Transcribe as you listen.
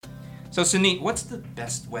So Sunit, what's the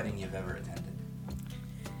best wedding you've ever attended?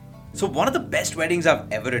 So one of the best weddings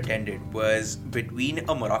I've ever attended was between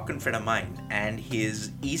a Moroccan friend of mine and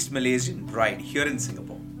his East Malaysian bride here in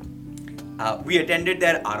Singapore. We attended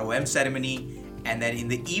their ROM ceremony, and then in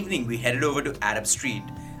the evening we headed over to Arab Street,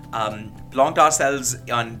 plonked ourselves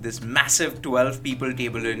on this massive 12 people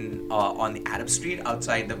table on the Arab Street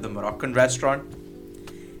outside of the Moroccan restaurant.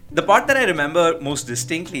 The part that I remember most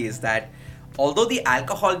distinctly is that although the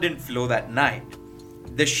alcohol didn't flow that night,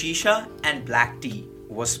 the shisha and black tea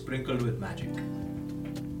was sprinkled with magic.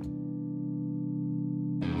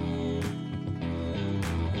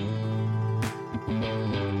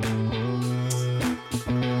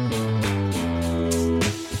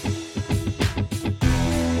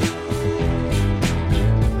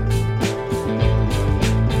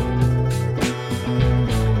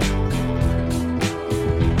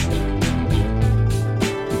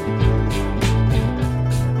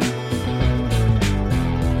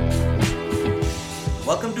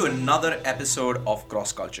 Welcome to another episode of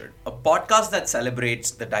Cross Cultured, a podcast that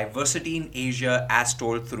celebrates the diversity in Asia as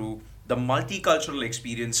told through the multicultural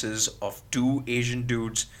experiences of two Asian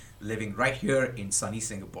dudes living right here in sunny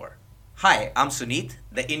Singapore. Hi, I'm Sunit,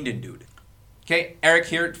 the Indian dude. Okay, Eric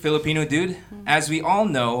here, Filipino dude. As we all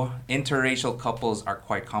know, interracial couples are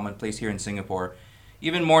quite commonplace here in Singapore,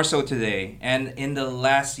 even more so today. And in the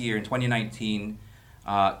last year, in 2019,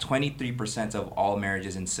 23% of all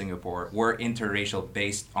marriages in Singapore were interracial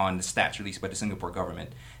based on the stats released by the Singapore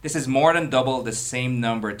government. This is more than double the same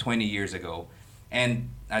number 20 years ago. And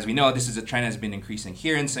as we know, this is a trend that has been increasing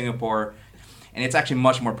here in Singapore, and it's actually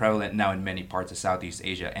much more prevalent now in many parts of Southeast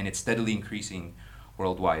Asia, and it's steadily increasing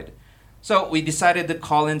worldwide. So we decided to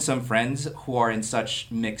call in some friends who are in such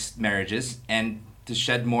mixed marriages and to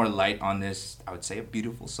shed more light on this, I would say, a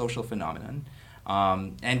beautiful social phenomenon.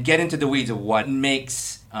 And get into the weeds of what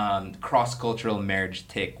makes cross-cultural marriage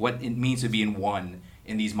tick, what it means to be in one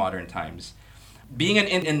in these modern times. Being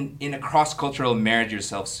in a cross-cultural marriage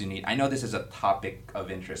yourself, Sunit, I know this is a topic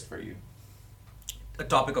of interest for you. A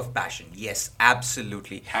topic of passion, yes,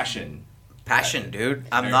 absolutely. Passion, dude.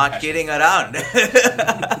 I'm Very not passionate. kidding around.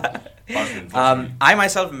 Passion. I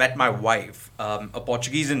myself met my wife, a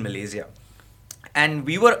Portuguese in Malaysia, and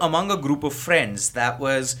we were among a group of friends that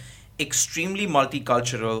was extremely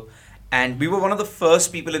multicultural, and we were one of the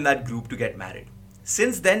first people in that group to get married.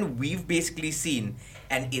 Since then, we've basically seen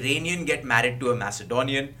an Iranian get married to a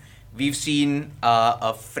Macedonian. We've seen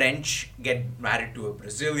a French get married to a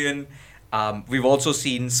Brazilian. We've also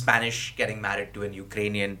seen Spanish getting married to an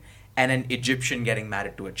Ukrainian and an Egyptian getting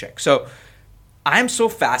married to a Czech. So I'm so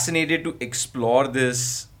fascinated to explore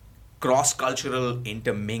this cross-cultural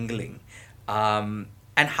intermingling and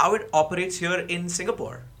how it operates here in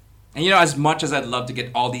Singapore. And as much as I'd love to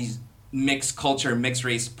get all these mixed culture, mixed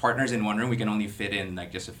race partners in one room, we can only fit in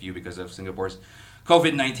like just a few because of Singapore's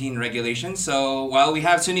COVID-19 regulations. So while we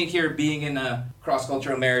have Sunit here being in a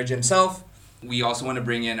cross-cultural marriage himself, we also want to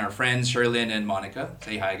bring in our friends Sherlyn and Monica.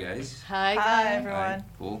 Say hi, guys. Hi, Hi, guys. everyone. Hi.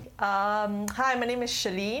 Cool. Hi, my name is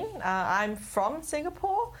Shalene. I'm from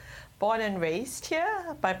Singapore, born and raised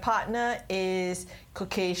here. My partner is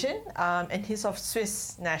Caucasian, and he's of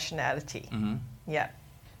Swiss nationality. Mm-hmm. Yeah.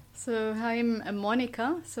 So I'm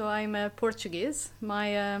Monica. So I'm Portuguese.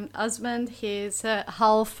 My husband, he's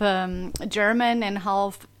half German and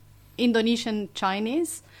half Indonesian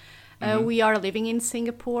Chinese. We are living in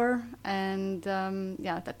Singapore, and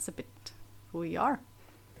that's a bit who we are.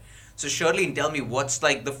 So Sherlyn, tell me, what's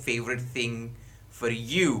like the favorite thing for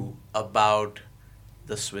you about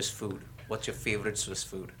the Swiss food? What's your favorite Swiss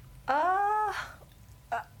food?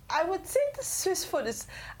 I would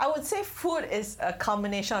say food is a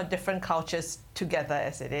combination of different cultures together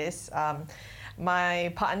as it is.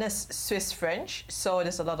 My partner's Swiss French, so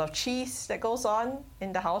there's a lot of cheese that goes on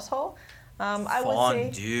in the household. I would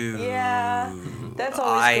say, Fondue. yeah, that's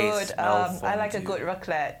always I good. smell I like a fondue. good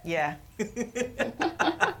raclette. Yeah.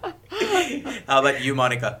 How about you,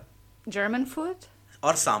 Monica? German food?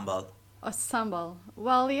 Or sambal? Or sambal?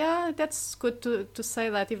 Well, yeah, that's good to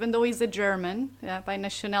say that. Even though he's a German by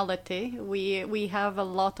nationality, we have a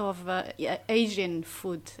lot of Asian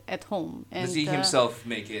food at home. And, Does he himself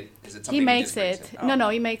make it? Is it something he makes just brings it. in? No,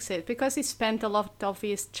 he makes it because he spent a lot of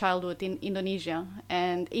his childhood in Indonesia,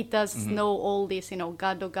 and he does know all this,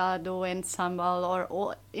 gado-gado and sambal,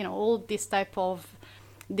 or all this type of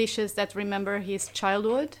dishes that remember his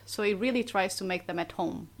childhood. So he really tries to make them at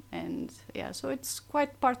home, and so it's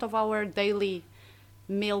quite part of our daily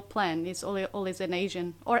meal plan. It's always an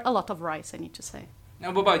Asian, or a lot of rice, I need to say.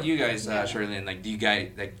 Now, what about you guys, Yeah. Sherlyn? Like,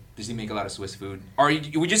 does he make a lot of Swiss food? Or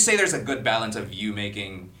would you say there's a good balance of you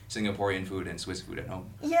making Singaporean food and Swiss food at home?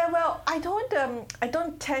 Yeah, well, I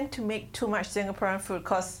don't tend to make too much Singaporean food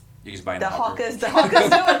because You just buy the hawker. hawkers do a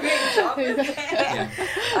great job. Yeah.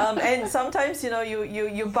 And sometimes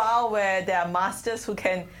you bow where there are masters who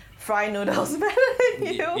can fry noodles better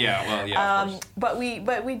than you. Yeah, well, yeah, of course. But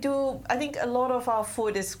we do. I think a lot of our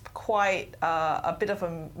food is quite a bit of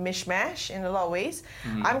a mishmash in a lot of ways.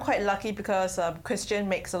 Mm-hmm. I'm quite lucky because Christian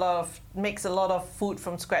makes a lot of food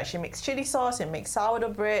from scratch. He makes chili sauce. He makes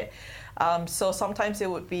sourdough bread. So sometimes it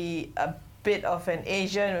would be a bit of an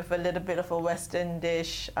Asian with a little bit of a Western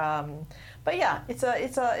dish. But yeah, it's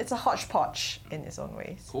a hodgepodge in its own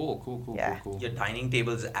ways. Cool. Yeah. Your dining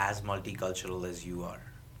table is as multicultural as you are.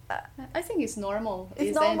 I think it's normal.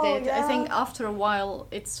 It's isn't normal, it? yeah. I think after a while,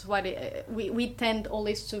 it's what we tend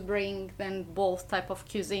always to bring then both type of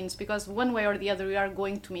cuisines, because one way or the other we are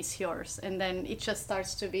going to miss yours, and then it just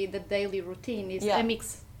starts to be the daily routine. It's Yeah. a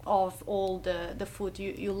mix of all the food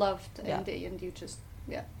you loved Yeah. and you just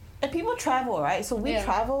And people travel, right? So we Yeah.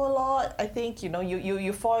 travel a lot. I think,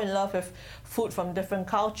 you fall in love with food from different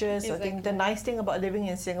cultures. I think the Exactly. nice thing about living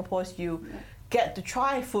in Singapore is you Yeah. get to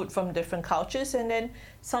try food from different cultures, and then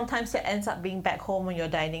sometimes it ends up being back home on your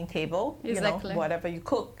dining table. Exactly. Whatever you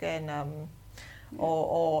cook, and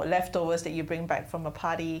or leftovers that you bring back from a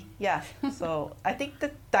party. Yeah. So I think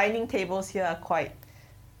the dining tables here are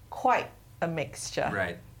quite a mixture.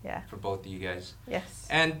 Right. Yeah. For both of you guys. Yes.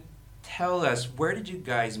 And tell us, where did you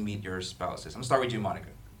guys meet your spouses? I'm gonna start with you, Monica.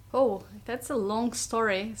 Oh, that's a long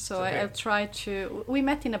story. So It's okay. I'll try to. We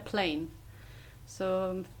met in a plane.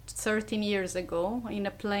 So 13 years ago, in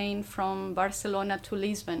a plane from Barcelona to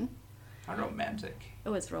Lisbon. How romantic. It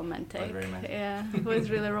was romantic. Was it very romantic? Yeah, it was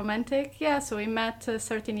really romantic. Yeah, so we met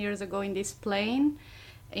 13 years ago in this plane.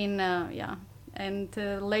 And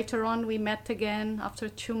later on we met again after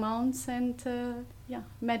 2 months, and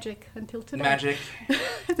magic until today. Magic.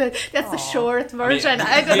 That's the Aw. short version.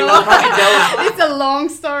 I don't you know. probably tell It's a long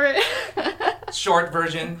story. short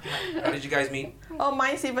version. How did you guys meet? Oh,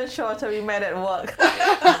 mine's even shorter. We met at work.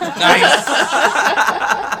 Nice.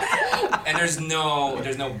 And there's no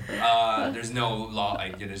law,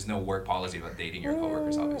 like there's no work policy about dating your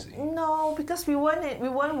coworkers, obviously. No, because we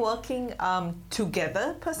weren't working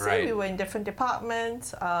together per se. Right. We were in different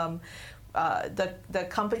departments. The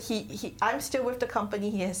company I'm still with the company.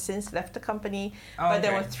 He has since left the company. Oh, But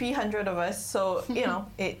there okay. were 300 of us, so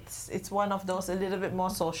it's one of those a little bit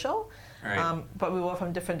more social. Right. But we were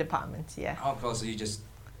from different departments. Yeah. Oh, cool. So you just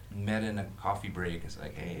met in a coffee break. It's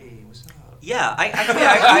like, hey, what's up? Yeah,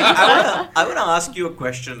 I want to ask you a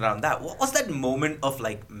question around that. What was that moment of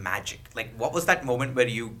like magic? Like, what was that moment where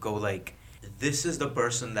you go like, this is the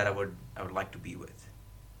person that I would like to be with?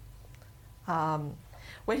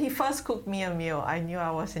 When he first cooked me a meal, I knew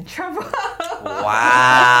I was in trouble.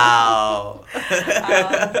 Wow.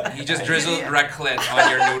 You just drizzled raclette on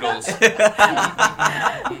your noodles.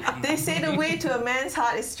 They say the way to a man's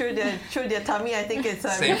heart is through their tummy. I think it's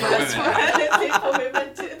Same for reverse women. Same for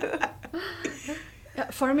women too.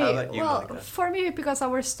 For me, How about you, well, Monica? for me, because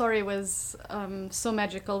our story was so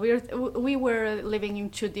magical. We were living in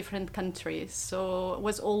 2 different countries, so it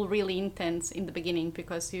was all really intense in the beginning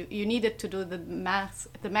because you needed to do the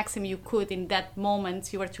maximum you could in that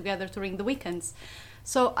moment. You were together during the weekends.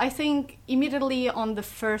 So I think immediately on the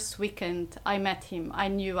first weekend I met him, I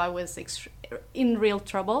knew I was in real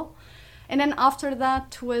trouble. And then after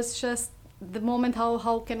that was just the moment,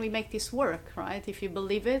 how can we make this work, right? If you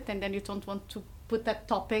believe it, and then you don't want to put that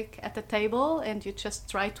topic at the table, and you just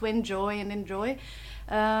try to enjoy.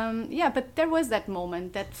 But there was that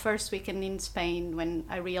moment, that first weekend in Spain, when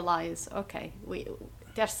I realized, okay,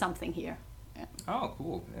 there's something here. Yeah. Oh,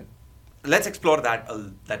 cool. Yeah. Let's explore that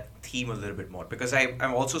theme a little bit more, because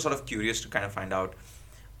I'm also sort of curious to kind of find out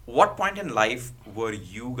what point in life were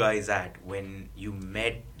you guys at when you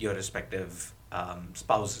met your respective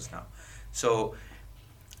spouses now. So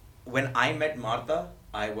when I met Martha,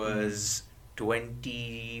 I was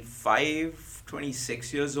 25,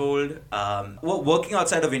 26 years old, working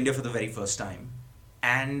outside of India for the very first time,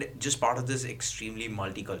 and just part of this extremely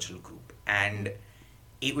multicultural group. And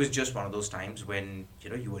it was just one of those times when,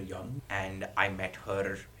 you were young, and I met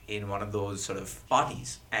her in one of those sort of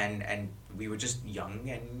parties, and we were just young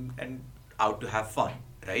and out to have fun,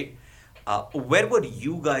 right? Where were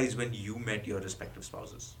you guys when you met your respective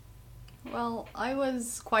spouses? Well, I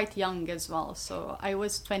was quite young as well, so I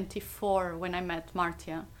was 24 when I met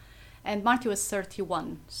Martia, and Martia was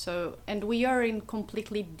 31. And we are in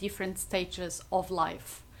completely different stages of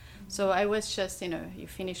life. So I was just, you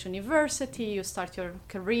finish university, you start your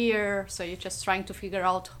career, so you're just trying to figure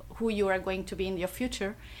out who you are going to be in your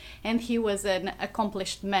future. And he was an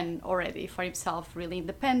accomplished man already for himself, really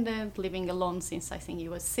independent, living alone since I think he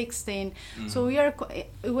was 16. So we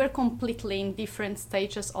were completely in different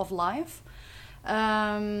stages of life.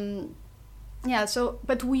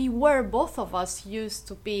 But we were, both of us, used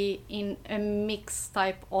to be in a mixed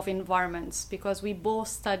type of environments because we both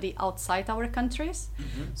study outside our countries.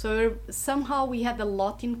 So somehow we had a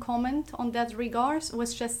lot in common on that regards. It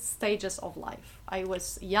was just stages of life. I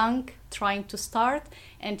was young, trying to start,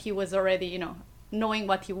 and he was already, knowing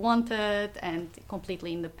what he wanted and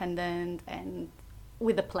completely independent and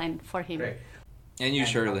with a plan for him. Right. And you,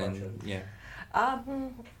 Sherlyn, yeah. I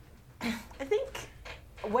think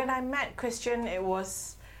when I met Christian, it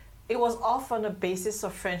was off on the basis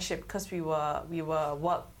of friendship because we were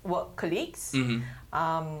work colleagues.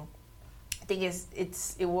 I think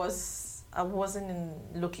I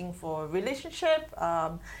wasn't looking for a relationship,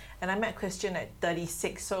 and I met Christian at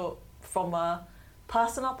 36. So from a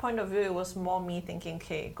personal point of view, it was more me thinking,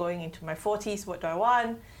 okay, going into my 40s, what do I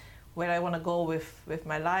want? Where do I want to go with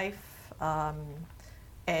my life?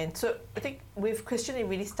 And so I think with Christian, it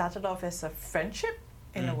really started off as a friendship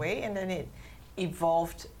in a way, and then it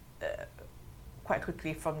evolved quite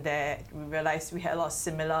quickly from there. We realized we had a lot of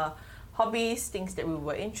similar hobbies, things that we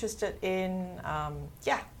were interested in. And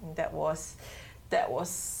that was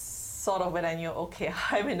sort of when I knew, okay,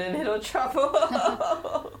 I'm in a little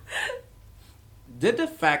trouble. Did the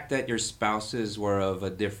fact that your spouses were of a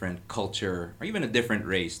different culture or even a different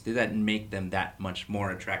race, did that make them that much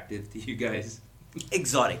more attractive to you guys?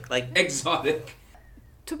 Exotic. Exotic.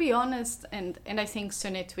 To be honest, and I think,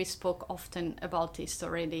 Sunit, we spoke often about this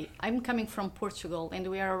already. I'm coming from Portugal, and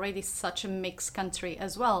we are already such a mixed country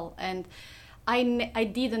as well. And I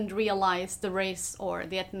didn't realize the race or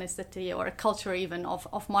the ethnicity or culture even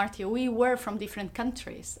of Marty. We were from different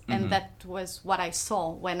countries, and that was what I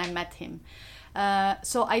saw when I met him.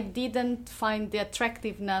 So I didn't find the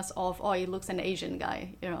attractiveness of, he looks an Asian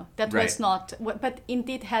guy. That Right. was not. But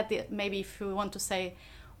indeed had maybe, if you want to say,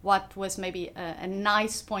 what was maybe a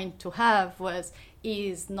nice point to have was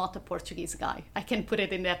he's not a Portuguese guy. I can put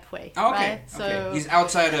it in that way. Okay. Right? Okay. He's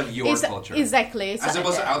outside of your culture. Exactly. As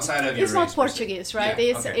opposed to outside of your It's not race, Portuguese, right?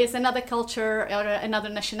 Yeah, It's another culture or another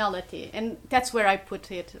nationality. And that's where I put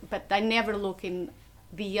it. But I never look in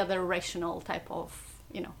the other rational type of,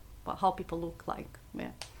 how people look like.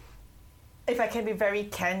 Yeah. If I can be very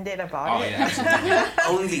candid about it. Yeah,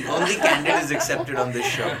 absolutely. only candid is accepted on this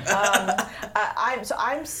show.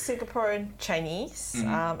 I'm Singaporean Chinese,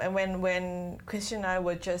 and when Christian and I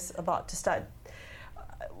were just about to start,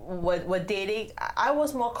 were dating, I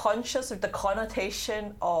was more conscious of the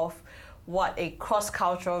connotation of what a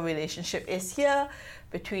cross-cultural relationship is here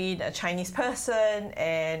between a Chinese person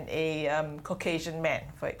and a Caucasian man,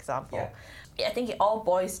 for example. Yeah. I think it all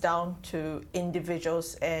boils down to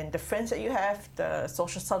individuals and the friends that you have, the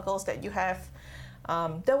social circles that you have.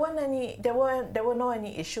 There were no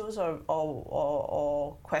any issues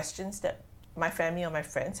or questions that my family or my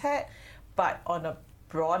friends had, but on a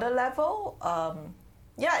broader level,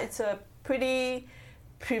 it's a pretty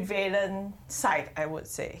prevalent sight, I would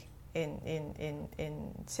say,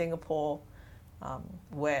 in Singapore,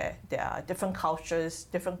 where there are different cultures,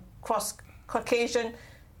 different cross-Caucasian,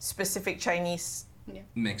 specific Chinese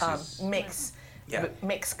Mixes.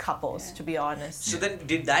 mixed couples, to be honest. So then,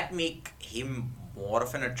 did that make him more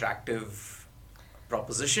of an attractive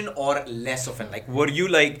proposition or less of an? Like, were you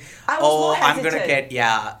like, I was more I'm gonna hesitant.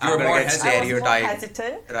 get, I'm were gonna more get hesitant. I was more stereotyped,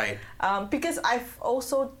 hesitant, right? because I've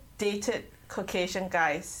also dated Caucasian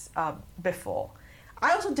guys before.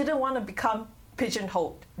 I also didn't want to become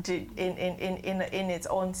pigeonholed in its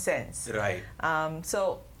own sense. Right.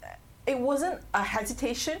 So it wasn't a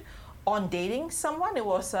hesitation on dating someone. It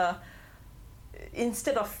was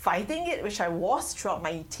instead of fighting it, which I was throughout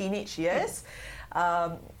my teenage years,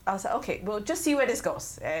 I was like, okay, we'll just see where this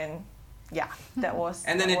goes. And that was.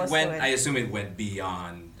 And then that it was went, when- I assume it went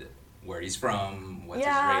beyond where he's from, what's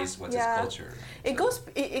his race, what's his culture. It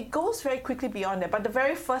goes very quickly beyond that. But the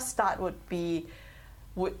very first start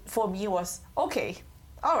for me was, okay,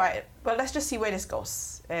 all right, but let's just see where this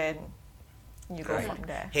goes. And you go from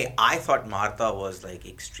there. Hey, I thought Martha was like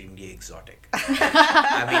extremely exotic.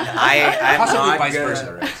 I mean, I'm Possibly not vice gonna-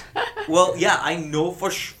 versa, right? Well, yeah, I know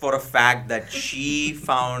for a fact that she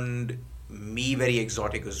found me very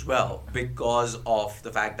exotic as well because of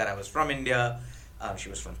the fact that I was from India. She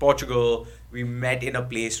was from Portugal. We met in a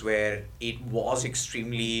place where it was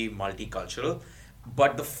extremely multicultural.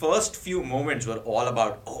 But the first few moments were all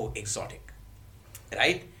about, exotic,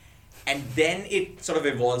 right? And then it sort of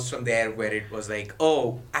evolves from there, where it was like,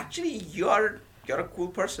 oh, actually, you're a cool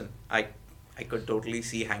person. I could totally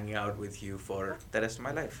see hanging out with you for the rest of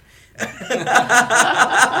my life.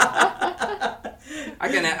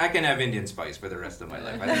 I can have Indian spice for the rest of my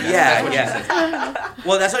life. I think Yeah, that's what yeah. she said.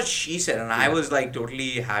 Well, that's what she said, and I Yeah. was like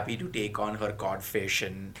totally happy to take on her codfish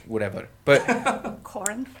and whatever. But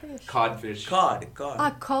Cornfish. Codfish. cod.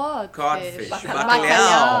 Cod. Codfish.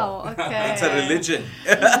 Bacalhau. Okay. It's a religion.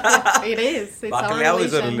 It is. It's our Bacalhau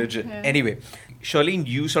is a religion. Yeah. Anyway, Charlene,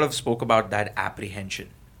 you sort of spoke about that apprehension,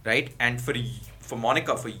 right? And for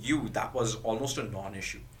Monica, for you, that was almost a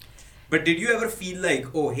non-issue. But did you ever feel like,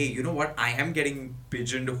 oh, hey, you know what? I am getting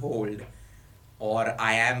pigeonholed, or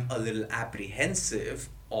I am a little apprehensive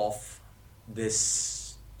of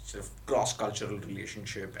this sort of cross-cultural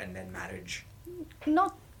relationship and then marriage?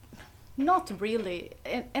 Not really.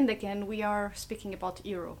 And again, we are speaking about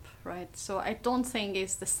Europe, right? So I don't think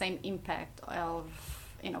it's the same impact of,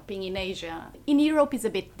 being in Asia. In Europe is a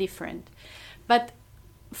bit different. But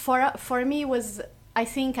for me I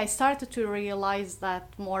think I started to realize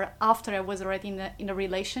that more after I was already in a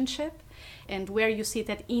relationship, and where you see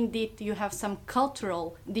that indeed you have some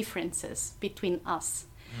cultural differences between us.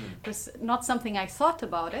 It was not something I thought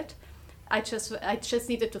about it. I just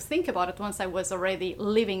needed to think about it once I was already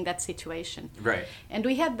living that situation. Right. And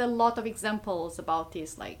we had a lot of examples about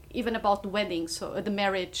this, like even about weddings, so the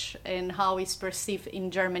marriage and how it's perceived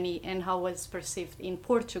in Germany and how it's perceived in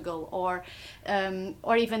Portugal, or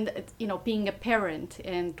even being a parent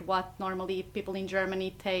and what normally people in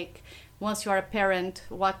Germany take. Once you are a parent,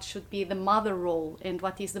 what should be the mother role and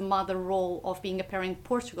what is the mother role of being a parent in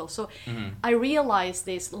Portugal. So I realized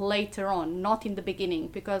this later on, not in the beginning,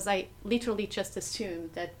 because I literally just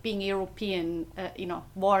assumed that being European,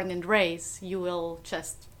 born and raised, you will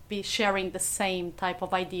just be sharing the same type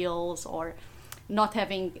of ideals or not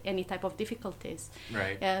having any type of difficulties.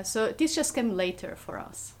 Right. So this just came later for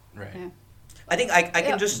us. Right. Yeah. I think I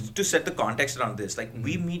can Yeah. just, to set the context around this, like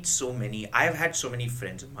we meet I've had so many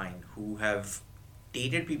friends of mine who have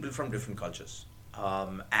dated people from different cultures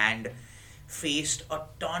and faced a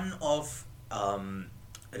ton of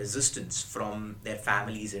resistance from their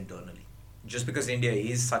families internally. Just because India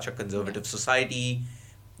is such a conservative society,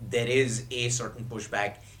 there is a certain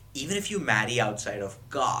pushback. Even if you marry outside of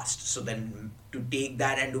caste, so then to take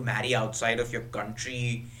that and to marry outside of your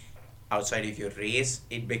country, outside of your race,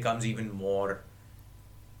 it becomes even more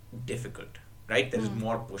difficult, right? There is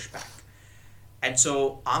more pushback. And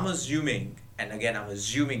so I'm assuming, and again, I'm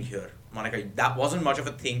assuming here, Monica, that wasn't much of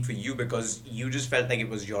a thing for you because you just felt like it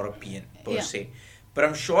was European per se. But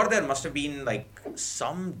I'm sure there must have been like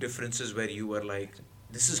some differences where you were like,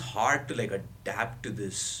 this is hard to like adapt to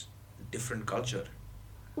this different culture.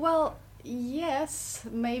 Well, yes,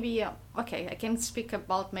 maybe. Okay, I can speak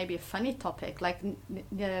about maybe a funny topic, like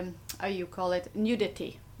how you call it,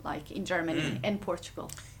 nudity, like in Germany and Portugal,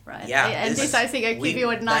 right? Yeah, and this I think I give you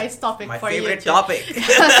a nice topic for you. My favorite topic.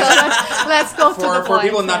 So let's go to the point. For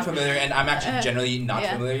people not familiar, and I'm actually generally not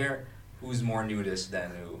yeah. familiar, who's more nudist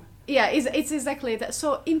than who? Yeah, it's exactly that.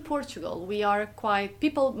 So in Portugal, we are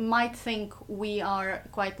people might think we are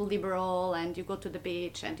quite liberal, and you go to the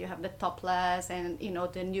beach and you have the topless and, the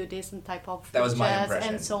nudism type of That was my beaches impression.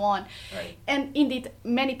 and so on. Right. And indeed,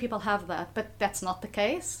 many people have that, but that's not the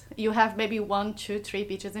case. You have maybe 1, 2, 3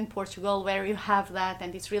 beaches in Portugal where you have that,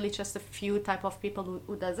 and it's really just a few type of people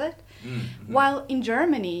who does it. Mm-hmm. While in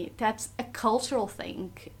Germany, that's a cultural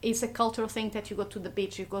thing. It's a cultural thing that you go to the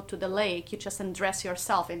beach, you go to the lake, you just undress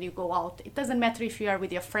yourself and you go out. It doesn't matter if you are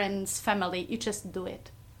with your friends, family, you just do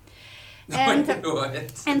it. And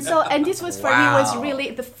and this was for me was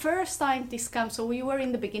really the first time this comes. So we were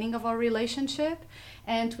in the beginning of our relationship,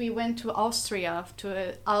 and we went to Austria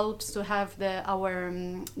to have our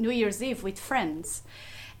New Year's Eve with friends.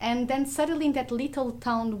 And then suddenly in that little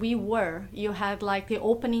town you had like the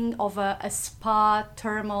opening of a spa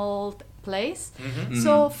thermal place.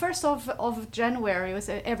 So 1st of January,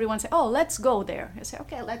 everyone said, oh, let's go there. I said,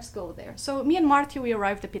 okay, let's go there. So me and Marty, we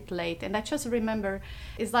arrived a bit late, and I just remember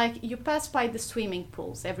it's like you pass by the swimming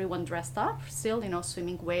pools, everyone dressed up, still,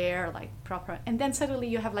 swimming wear, like proper. And then suddenly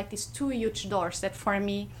you have like these 2 huge doors that for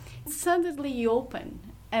me, suddenly you open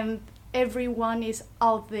and everyone is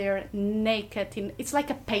out there naked. It's like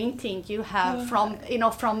a painting you have from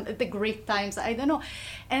the Greek times. I don't know.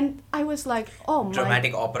 And I was like, oh my.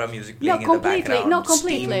 Dramatic opera music playing in the background. No,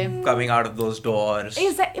 completely. Steam coming out of those doors.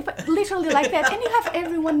 But literally like that. And you have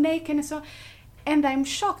everyone naked and so. And I'm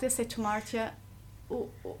shocked. I said to Martia,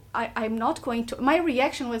 I'm not going to. My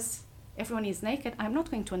reaction was, everyone is naked. I'm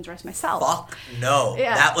not going to undress myself. Fuck no.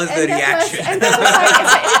 Yeah. That was the reaction.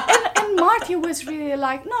 And Marty was really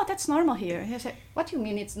like, no, that's normal here. He said, what do you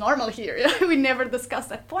mean it's normal here? We never discussed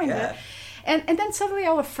that point. Yeah. And then suddenly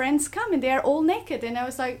our friends come and they are all naked. And I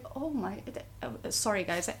was like, oh my, sorry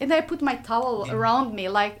guys. And I put my towel around me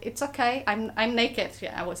like, it's okay, I'm naked.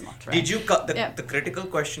 Yeah, I was not, right? Did you, the critical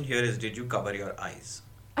question here is, did you cover your eyes?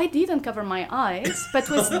 I didn't cover my eyes, but it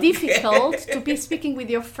was difficult to be speaking with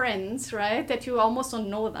your friends, right? That you almost don't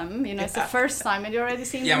know them. You know, it's the first time and you're already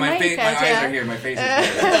seeing them naked. My eyes are here, my face is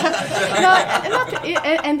here.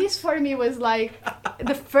 And this for me was like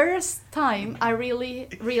the first time I really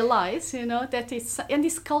realized, you know, that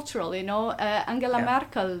it's cultural, you know. Angela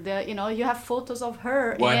Merkel, you have photos of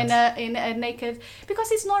her in a naked, because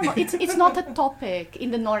it's normal. It's not a topic in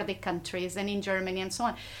the Nordic countries and in Germany and so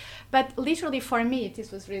on. But literally for me,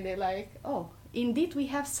 this was really like, oh, indeed we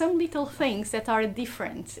have some little things that are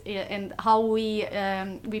different in how we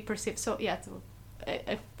perceive. So yeah,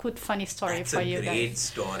 a good funny story That's for you guys. Great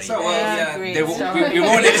story. So great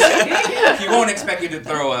he won't expect you to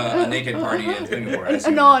throw a naked party in Singapore. I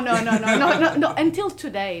assume. No, until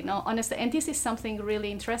today, no, honestly. And this is something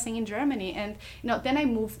really interesting in Germany. And then I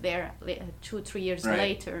moved there 2-3 years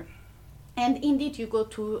later. And indeed, you go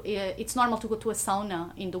to, it's normal to go to a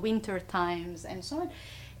sauna in the winter times and so on.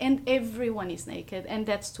 And everyone is naked, and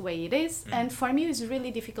that's the way it is. And for me, it's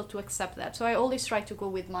really difficult to accept that. So I always try to go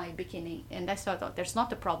with my bikini. And I thought, oh, there's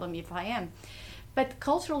not a problem if I am. But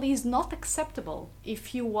culturally, it's not acceptable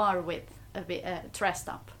if you are with dressed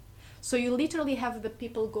up. So you literally have the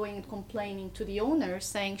people going and complaining to the owner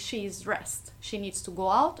saying she is dressed. She needs to go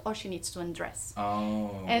out or she needs to undress. Oh,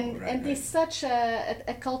 and it's such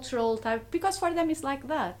a cultural type, because for them it's like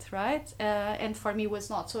that, right? And for me it was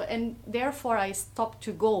not. So, and therefore I stopped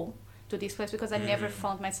to go to this place because I never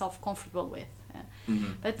found myself comfortable with.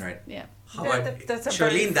 But yeah. How about, that's a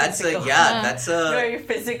Charlene, very that's a very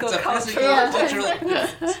physical It's a culture.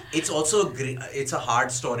 cultural. it's also it's a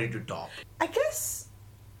hard story to top. I guess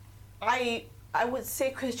I would say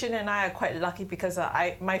Christian and I are quite lucky because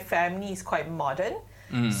my family is quite modern.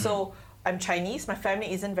 So I'm Chinese. My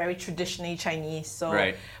family isn't very traditionally Chinese. So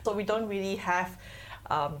we don't really have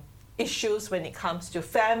issues when it comes to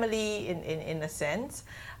family in a sense.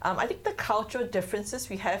 I think the cultural differences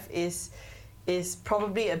we have is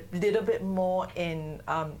probably a little bit more in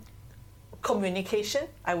communication,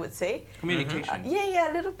 I would say. Communication.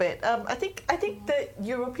 Yeah, a little bit. I think the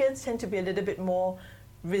Europeans tend to be a little bit more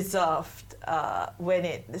reserved when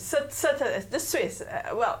the Swiss.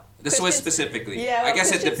 The Swiss specifically. Yeah, I guess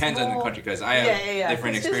it Christians depends on the more- country because I have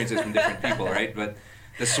different experiences from different people, right? But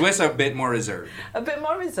the Swiss are a bit more reserved. A bit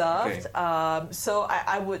more reserved. Okay. So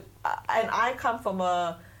I would, and I come from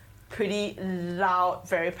a pretty loud,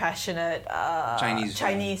 very passionate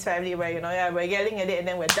Chinese family where we're yelling at it and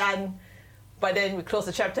then we're done, but then we close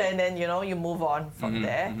the chapter and then you move on from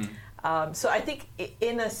there. So I think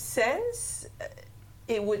in a sense,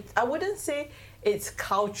 I wouldn't say it's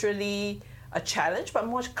culturally a challenge, but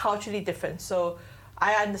more culturally different. So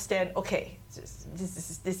I understand. Okay,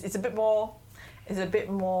 this is a bit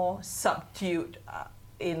more subdued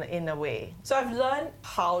in a way. So I've learned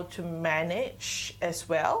how to manage as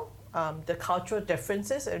well the cultural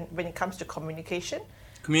differences, and when it comes to communication.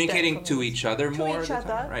 Communicating to each other more. To each of the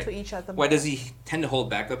time, other, right? to each other. Why more. does he tend to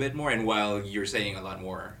hold back a bit more, and while you're saying a lot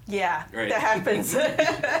more? Yeah, Right. that happens.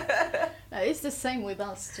 It's the same with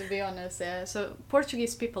us, to be honest. So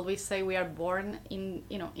Portuguese people, we say we are born in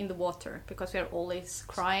the water because we are always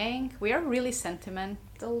crying. We are really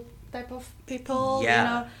sentimental type of people.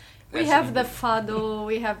 Yeah. We have the fado,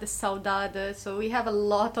 we have the saudade, so we have a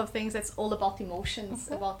lot of things that's all about emotions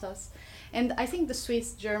about us. And I think the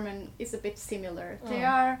Swiss German is a bit similar.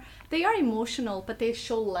 They are emotional, but they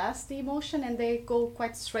show less the emotion and they go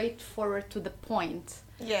quite straight forward to the point.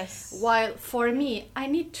 Yes. While for me, I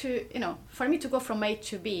need to, for me to go from A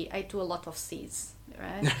to B, I do a lot of C's,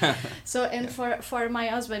 right? So, and for my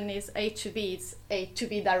husband is A to B, it's A to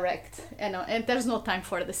B direct, and there's no time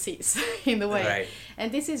for the C's in the way. Right.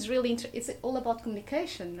 And this is really, it's all about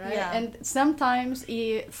communication, right? Yeah. And sometimes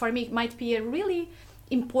for me, it might be a really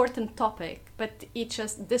important topic, but it's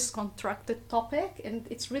just disconstructed topic, and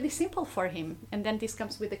it's really simple for him. And then this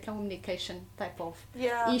comes with the communication type of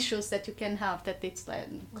issues that you can have, that it's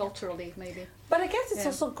culturally maybe. But I guess it's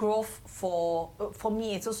also growth for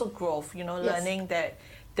me. It's also growth, learning that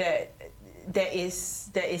there is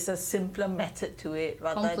a simpler method to it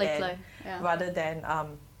rather than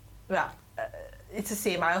it's the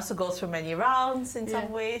same. I also go through many rounds in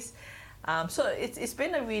some ways. So it's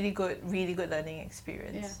been a really good learning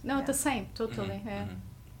experience. The same, totally.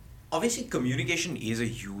 Obviously, communication is a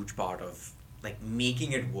huge part of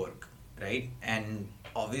making it work, right? And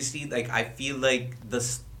obviously, I feel like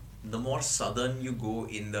the more southern you go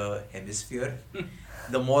in the hemisphere,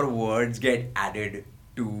 the more words get added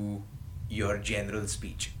to your general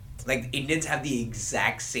speech. Like Indians have the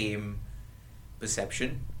exact same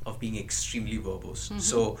perception of being extremely verbose. Mm-hmm.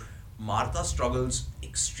 So Martha struggles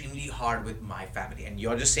extremely hard with my family, and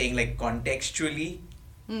you're just saying like contextually,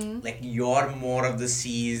 like you're more of the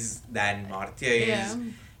C's than Martha is, Yeah.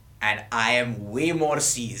 and I am way more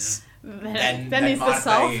C's than it's the Martha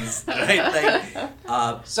South. is, right?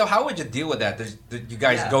 Like, So how would you deal with that? Did you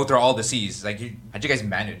guys Yeah. go through all the C's? Like, how'd you guys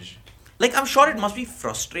manage? like I'm sure it must be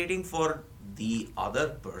frustrating for the other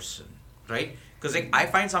person, right? Because like I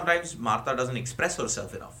find sometimes Martha doesn't express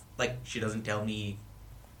herself enough. Like she doesn't tell me,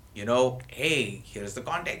 you know, hey, here's the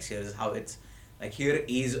context, here's how it's like, here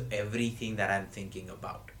is everything that I'm thinking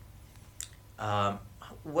about.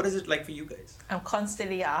 What is it like for you guys? I'm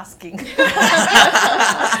constantly asking.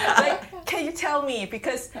 Like, can you tell me?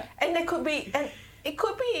 Because and it could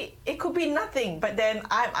be nothing. But then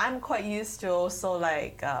I'm quite used to also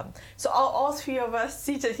like so all three of us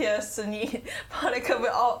seated here, Sunny,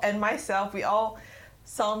 Monica, and myself, we all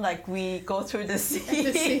sound like we go through the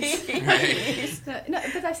seas. No,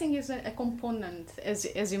 but I think it's a component,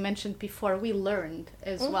 as you mentioned before, we learned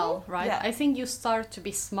as well, right? Yeah. I think you start to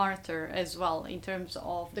be smarter as well in terms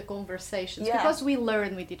of the conversations Yeah. because we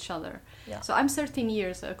learn with each other. Yeah. So I'm 13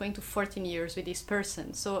 years, going to 14 years with this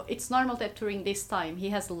person. So it's normal that during this time he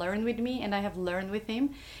has learned with me and I have learned with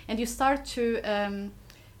him. And you start to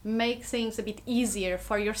make things a bit easier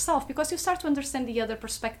for yourself because you start to understand the other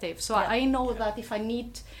perspective. So Yeah. I know that if I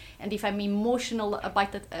need and if I'm emotional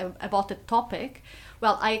about the topic,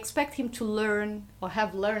 well, I expect him to learn or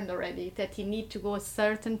have learned already that he need to go a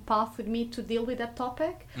certain path with me to deal with that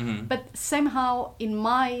topic. But somehow in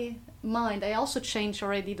my mind, I also changed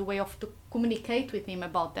already the way of to communicate with him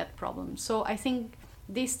about that problem. So I think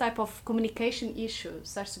this type of communication issue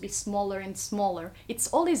starts to be smaller and smaller. It's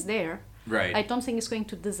always there. Right. I don't think it's going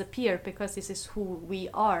to disappear because this is who we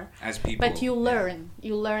are. As people. But you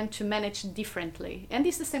learn to manage differently, and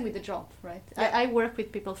it's the same with the job, right? Yeah. I work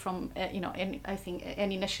with people from I think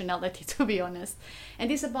any nationality, to be honest,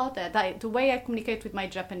 and it's about that. The way I communicate with my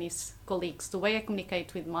Japanese colleagues, the way I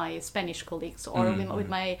communicate with my Spanish colleagues, or with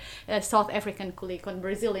my South African colleague or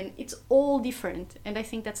Brazilian, it's all different, and I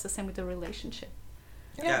think that's the same with the relationship.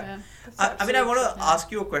 Yeah. That's I mean, I want absolutely- to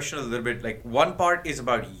ask you a question a little bit. Like, one part is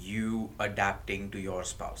about you adapting to your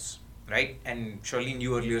spouse, right? And Charlene,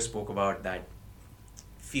 you earlier spoke about that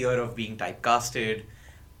fear of being typecasted.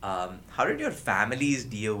 How did your families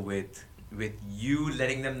deal with you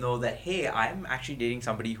letting them know that, hey, I'm actually dating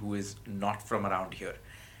somebody who is not from around here?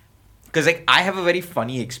 Because like I have a very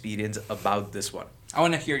funny experience about this one. I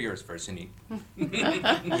want to hear yours first, Sunny.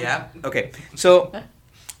 Yeah. Okay. So,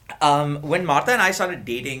 when Martha and I started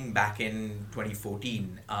dating back in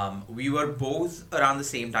 2014, we were both around the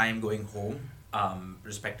same time going home,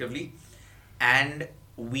 respectively, and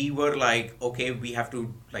we were like, okay, we have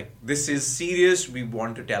to, like, this is serious. We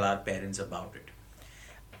want to tell our parents about it.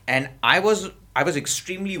 And I was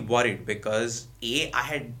extremely worried because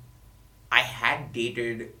I had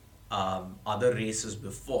dated other races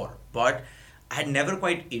before, but I had never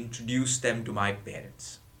quite introduced them to my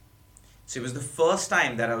parents. So it was the first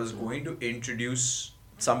time that I was going to introduce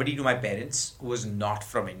somebody to my parents who was not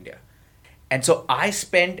from India. And so I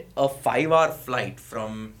spent a 5-hour flight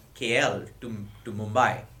from KL to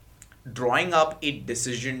Mumbai drawing up a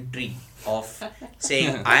decision tree of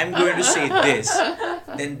saying, I'm going to say this,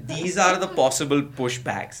 then these are the possible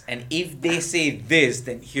pushbacks. And if they say this,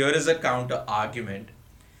 then here is a counter argument.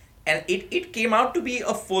 And it came out to be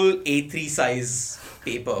a full A3 size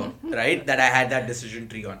paper, right? That I had that decision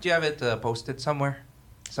tree on. Do you have it posted somewhere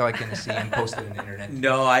so I can see and post it on the internet?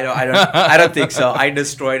 No, I don't think so. I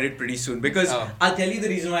destroyed it pretty soon because Oh. I'll tell you the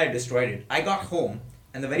reason why I destroyed it. I got home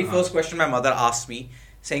and the very first question my mother asked me,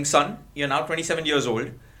 saying, son, you're now 27 years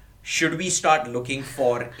old. Should we start looking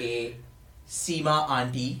for a Seema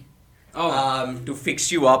auntie to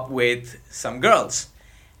fix you up with some girls?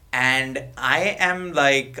 And I am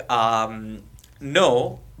like,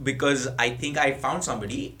 no, because I think I found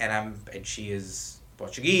somebody and she is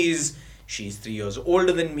Portuguese, she's 3 years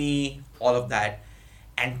older than me, all of that.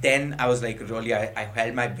 And then I was like, really, I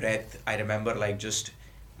held my breath. I remember like just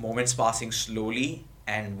moments passing slowly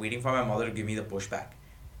and waiting for my mother to give me the pushback.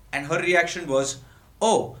 And her reaction was,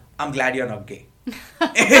 oh, I'm glad you're not gay.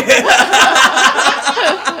 Come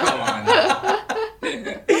on.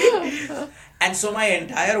 And so my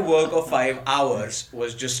entire work of 5 hours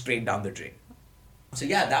was just straight down the drain. So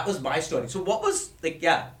yeah, that was my story. So what was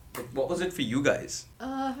it for you guys?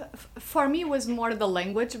 For me, it was more the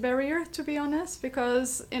language barrier, to be honest,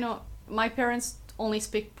 because my parents only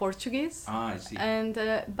speak Portuguese. Ah, I see. And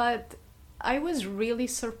but I was really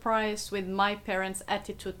surprised with my parents'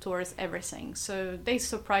 attitude towards everything. So they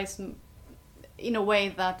surprised in a way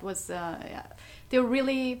that was they were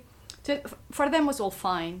really for them was all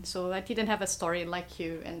fine. So I didn't have a story like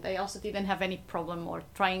you, and I also didn't have any problem or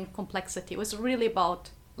trying complexity. It was really about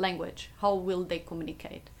language. How will they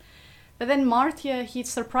communicate? But then Martia, he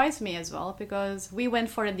surprised me as well, because we went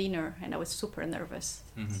for a dinner and I was super nervous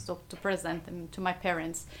to present him to my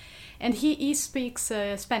parents. And he speaks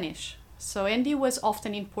Spanish. So Andy was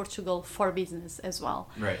often in Portugal for business as well.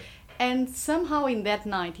 Right. And somehow in that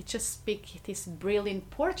night, he just speak this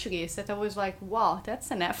brilliant Portuguese that I was like, wow,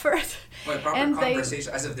 that's an effort. Like proper And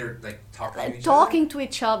conversation, as if they're like talking to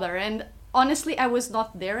each other. And honestly, I was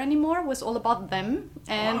not there anymore. It was all about them.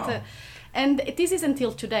 And Wow. and this is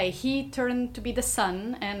until today. He turned to be the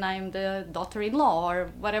son, and I'm the daughter-in-law, or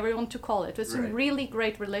whatever you want to call it. It was a Right. really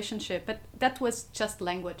great relationship. But that was just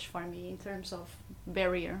language for me in terms of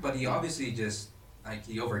barrier. But he obviously just like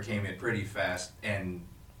he overcame it pretty fast, and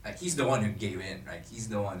like he's the one who gave in. Like he's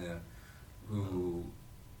the one who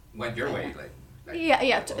went your way. Like Yeah.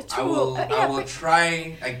 I will yeah, I will but-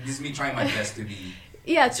 try. Like this is me trying my best to be.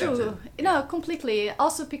 Yeah, accepted. true. No, completely.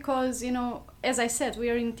 Also because, as I said, we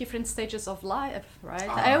are in different stages of life, right?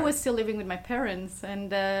 Ah, I right. was still living with my parents,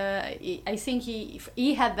 and I think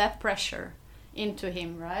he had that pressure into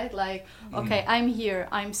him, right? Like, okay, I'm here,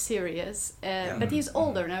 I'm serious. But he's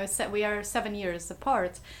older now. We are 7 years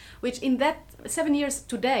apart, which in that 7 years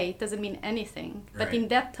today doesn't mean anything. But Right. in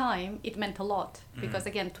that time, it meant a lot. Because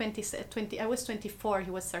again, 20, I was 24,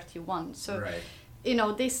 he was 31. So Right.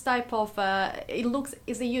 This type of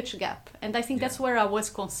is a huge gap, and I think that's where I was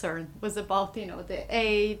concerned, was about the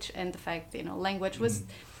age and the fact language was,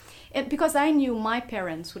 and because I knew my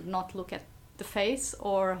parents would not look at the face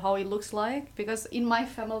or how it looks like, because in my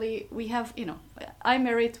family we have I'm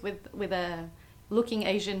married with a looking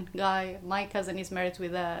Asian guy, my cousin is married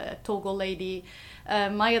with a Togo lady,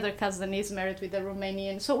 my other cousin is married with a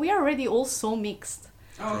Romanian, so we are already all so mixed.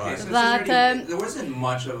 Oh, okay, so That, there wasn't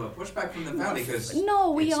much of a pushback from the family because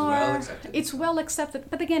No, it's are. well accepted. It's well accepted,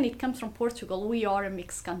 but again, it comes from Portugal. We are a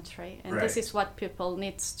mixed country, and this Right. is what people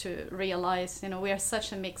needs to realize. We are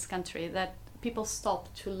such a mixed country that people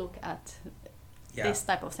stop to look at this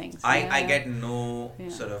type of things. I get no Yeah.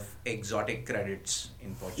 sort of exotic credits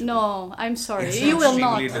in Portugal. No, I'm sorry. It's You will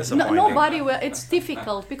extremely not. No, disappointing. nobody will. It's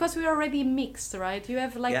difficult because we are already mixed, right? You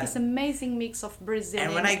have like Yeah. this amazing mix of Brazilian,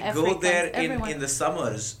 And when I go Africans, there everyone. in the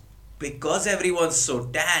summers, because everyone's so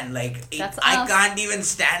tan, That's I us. can't even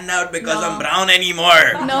stand out because No. I'm brown anymore.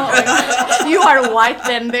 No, you are white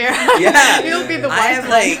then there. Yeah. You'll be the I white am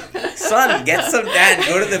one. like, son, get some tan,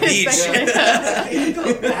 go to the beach.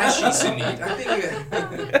 Ashy Sunit. I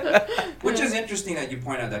think, which is interesting that you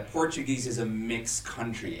point out that Portuguese is a mixed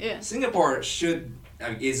country. Yeah. Singapore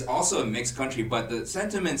is also a mixed country, but the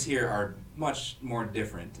sentiments here are much more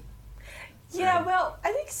different. Yeah, well,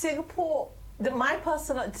 I think Singapore.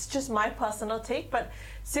 It's just my personal take, but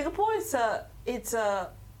Singapore it's a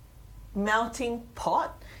melting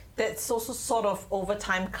pot that's also sort of over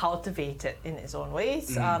time cultivated in its own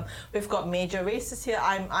ways. We've got major races here.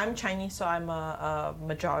 I'm Chinese, so I'm a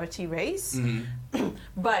majority race.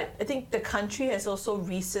 But I think the country has also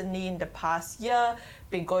recently, in the past year,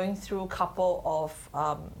 been going through a couple of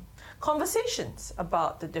conversations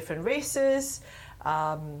about the different races,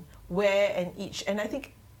 where and each, and I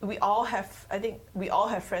think we all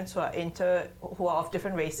have friends who are of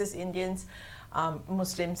different races, Indians,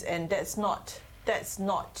 Muslims, and that's not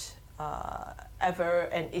ever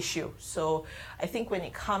an issue. So I think when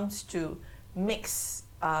it comes to mixed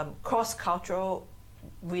cross-cultural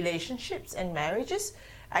relationships and marriages,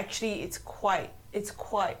 actually it's quite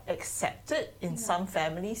accepted in some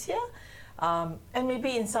families here, and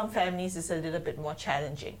maybe in some families it's a little bit more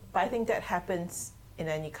challenging. But I think that happens in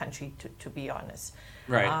any country, to be honest.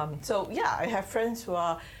 Right. So yeah, I have friends who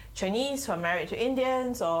are Chinese who are married to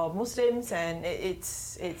Indians or Muslims, and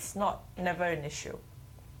it's never an issue.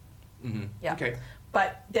 Yeah. Okay.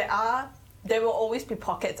 But there will always be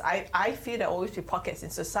pockets. I feel there will always be pockets in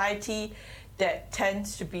society that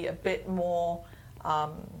tends to be a bit more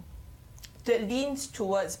that leans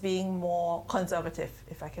towards being more conservative,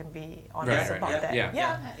 if I can be honest Right, about yeah, that.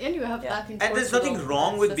 yeah. And you have Yeah. that in And there's Portugal, nothing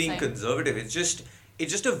wrong that's with the being same. conservative. It's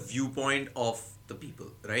just a viewpoint of the people,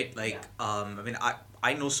 right? Like, I mean,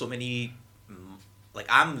 I know so many. Like,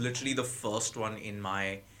 I'm literally the first one in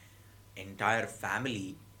my entire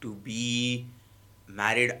family to be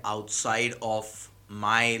married outside of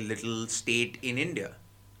my little state in India.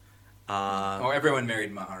 Everyone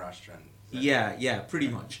married Maharashtrian. Yeah, pretty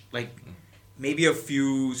much. Like, maybe a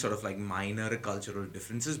few sort of like minor cultural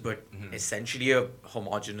differences, but essentially a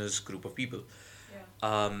homogenous group of people.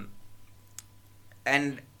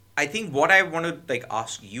 And I think what I want to like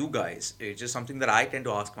ask you guys, is just something that I tend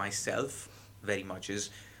to ask myself very much,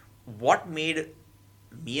 is what made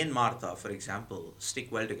me and Martha, for example,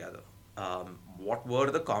 stick well together? What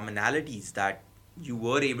were the commonalities that you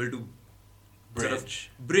were able to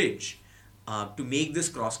bridge to make this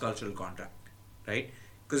cross-cultural contract, right?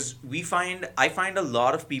 Because I find a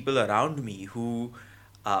lot of people around me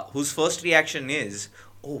whose first reaction is,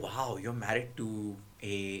 oh wow, you're married to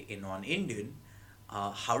a non-Indian.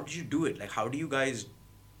 How did you do it? Like, how do you guys,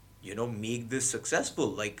 make this successful?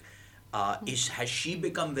 Like, has she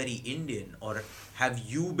become very Indian, or have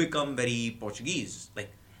you become very Portuguese?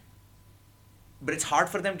 Like, but it's hard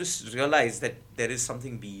for them to realize that there is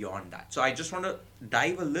something beyond that. So I just want to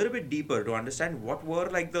dive a little bit deeper to understand what were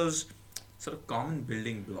like those sort of common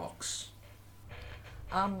building blocks.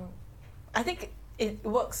 I think it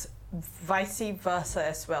works vice versa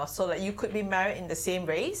as well. So that you could be married in the same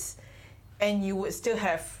race, and you would still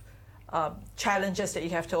have challenges that you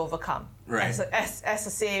have to overcome as the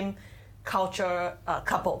same culture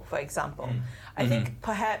couple, for example. I think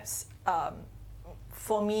perhaps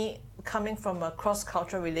for me, coming from a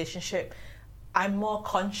cross-cultural relationship, I'm more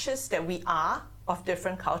conscious that we are of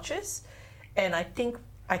different cultures, and I think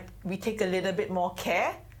we take a little bit more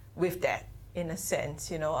care with that, in a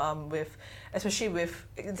sense, especially with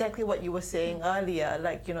exactly what you were saying earlier.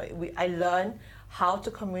 Like, I learn how to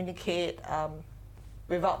communicate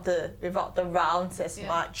without the rounds as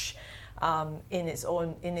much in its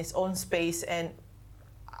own space, and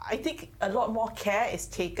I think a lot more care is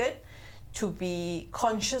taken to be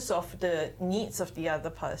conscious of the needs of the other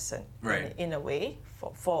person, in a way,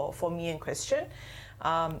 for me and Christian.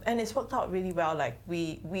 And it's worked out really well. Like,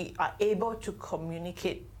 we are able to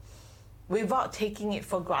communicate without taking it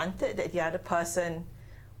for granted that the other person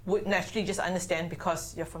would naturally just understand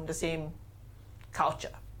because you're from the same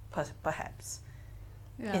culture, perhaps,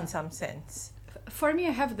 in some sense. For me,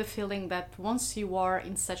 I have the feeling that once you are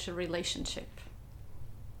in such a relationship,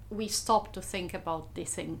 we stop to think about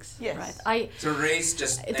these things, right? So race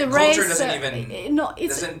just the culture race, doesn't even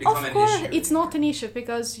doesn't become of course, an issue. it's not an issue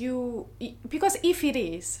because if it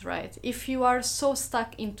is, right, if you are so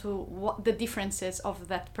stuck into what the differences of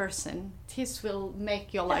that person, this will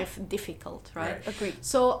make your life difficult, right? Agreed.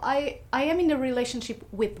 So I am in a relationship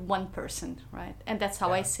with one person, right, and that's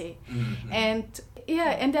how I see.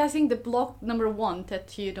 And I think the block number one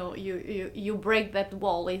that you break that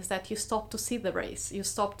wall is that you stop to see the race, you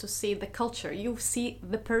stop to see the culture, you see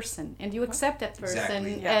the person, and you accept that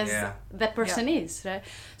person as that person is, right?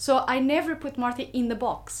 So I never put Marty in the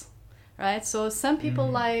box, right? So some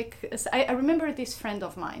people I remember this friend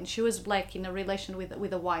of mine, she was black in a relation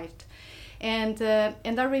with a white, and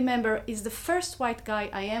I remember is the first white guy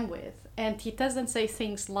I am with. And he doesn't say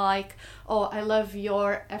things like, oh, I love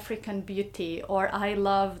your African beauty, or I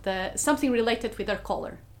love something related with her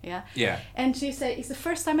color. Yeah. And she said, it's the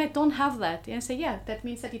first time I don't have that. And I say, yeah, that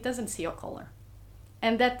means that he doesn't see your color.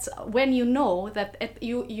 And that's when you know that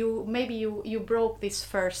you broke this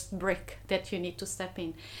first brick that you need to step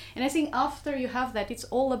in. And I think after you have that, it's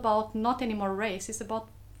all about not anymore race. It's about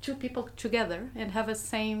two people together and have a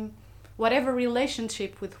same whatever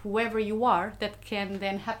relationship with whoever you are that can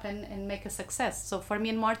then happen and make a success. So for me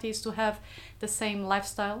and Marty is to have the same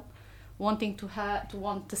lifestyle, wanting to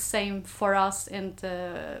want the same for us and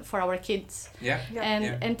for our kids.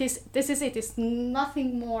 And this is it. It's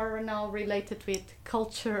nothing more now related with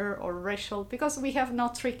culture or racial, because we have now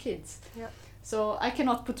 3 kids. So I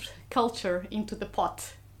cannot put culture into the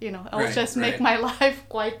pot. I'll just make my life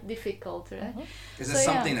quite difficult. Right? Because it's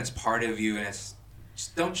something that's part of you, and it's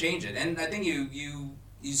just don't change it. And I think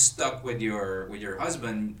you stuck with your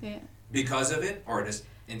husband because of it, or just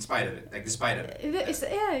in spite of it, like despite of it.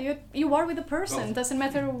 You are with a person. Doesn't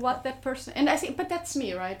matter what that person. And I think, but that's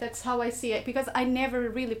me, right? That's how I see it, because I never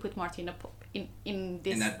really put Marty in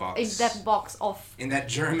that box of in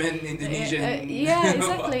German Indonesian.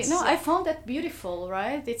 Exactly. box. No, I found that beautiful,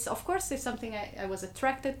 right? It's something I was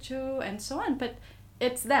attracted to and so on, but.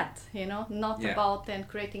 It's that, not about then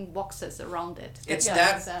creating boxes around it. It's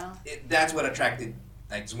that's what attracted,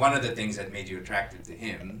 like, it's one of the things that made you attracted to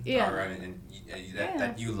him.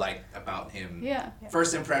 That you liked about him.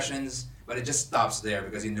 First impressions, but it just stops there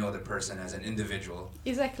because you know the person as an individual.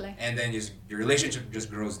 Exactly. And then your relationship just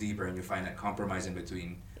grows deeper, and you find that compromise in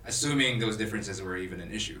between. Assuming those differences were even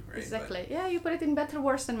an issue, right? Exactly. You put it in better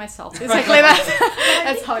words than myself. Exactly that.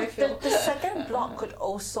 That's how I feel. The second block could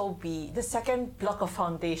also be, the second block of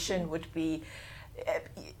foundation would be,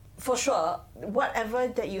 for sure, whatever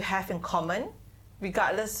that you have in common,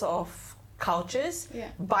 regardless of cultures, Yeah.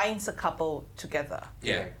 binds a couple together.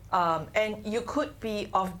 Yeah. And you could be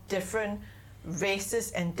of different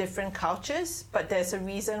races and different cultures, but there's a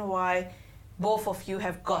reason why both of you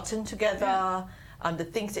have gotten together. The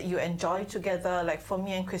things that you enjoy together, like for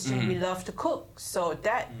me and Christian, we love to cook, so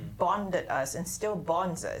that bonded us and still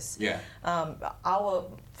bonds us. Yeah. Our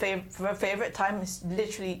favorite time is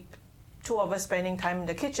literally two of us spending time in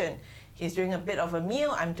the kitchen. He's doing a bit of a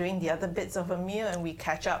meal, I'm doing the other bits of a meal, and we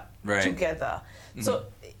catch up Right. together. So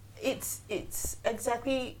it's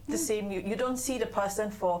exactly the same. You don't see the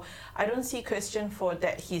person I don't see Christian for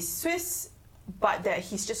that he's Swiss, but that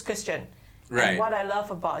he's just Christian. Right. And what I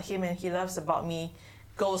love about him and he loves about me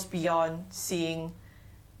goes beyond seeing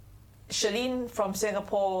Shalene from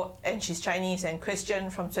Singapore and she's Chinese, and Christian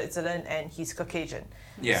from Switzerland and he's Caucasian.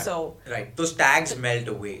 Yeah. So Right. Those tags melt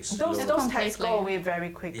away. those slowly. tags go Completely. away very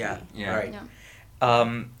quickly. Yeah. Yeah. Right.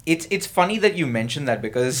 Yeah. It's funny that you mentioned that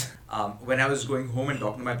because when I was going home and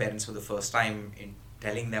talking to my parents for the first time, in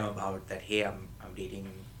telling them about that, hey, I'm dating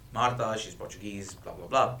Martha, she's Portuguese, blah blah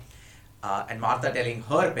blah, and Martha telling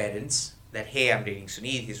her parents that, hey, I'm dating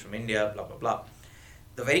Sunil, he's from India, blah blah blah.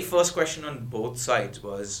 The very first question on both sides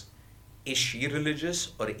was, is she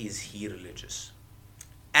religious or is he religious?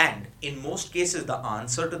 And in most cases, the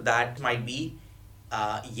answer to that might be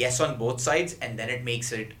yes on both sides, and then it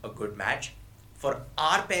makes it a good match. For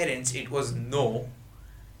our parents, it was no,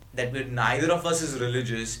 that neither of us is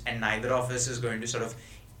religious and neither of us is going to sort of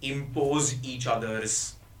impose each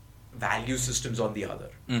other's value systems on the other.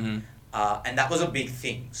 Mm-hmm. And that was a big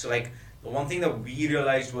thing. So like the one thing that we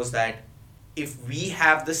realized was that if we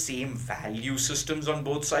have the same value systems on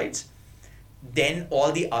both sides, then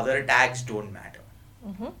all the other tags don't matter.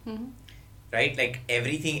 Right? Like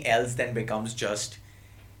everything else then becomes just,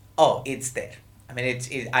 oh, it's there. I mean,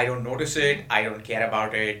 I don't notice it. I don't care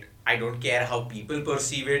about it. I don't care how people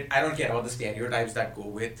perceive it. I don't care about the stereotypes that go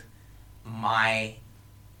with my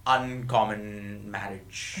uncommon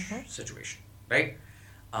marriage situation, right?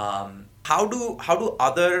 How do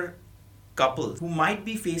other couples who might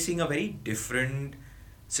be facing a very different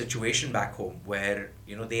situation back home, where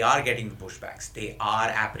they are getting the pushbacks, they are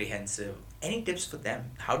apprehensive, any tips for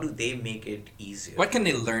them? How do they make it easier? What can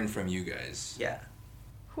they learn from you guys? Yeah.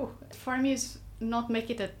 For me, is not make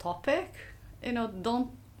it a topic.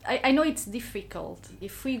 Don't. I know it's difficult.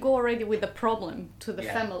 If we go already with a problem to the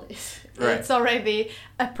families, Right. it's already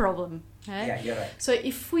a problem. Right? Yeah, you're right. So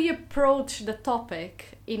if we approach the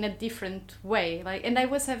topic in a different way, and I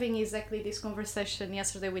was having exactly this conversation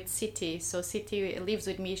yesterday with Siti. So Siti lives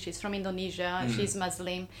with me. She's from Indonesia. She's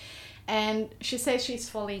Muslim, and she says she's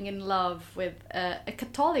falling in love with a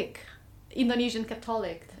Catholic, Indonesian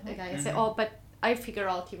Catholic guy. I say, oh, but I figure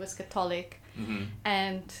out he was Catholic,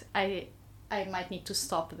 and I might need to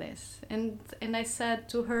stop this. And I said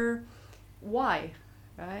to her, why?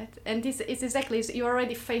 Right? And this is exactly, you're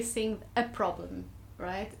already facing a problem,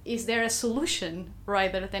 right? Is there a solution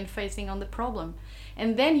rather than facing on the problem?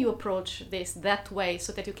 And then you approach this that way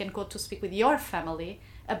so that you can go to speak with your family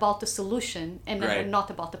about the solution and Right. not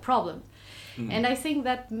about the problem. And I think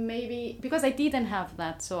that maybe, because I didn't have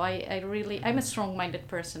that, so I'm a strong-minded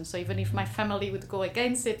person. So even if my family would go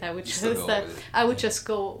against it, I would just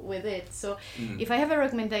go with it. So if I have a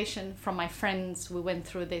recommendation from my friends, we went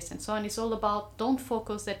through this and so on, it's all about, don't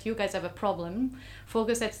focus that you guys have a problem.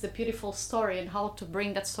 Focus that's the beautiful story and how to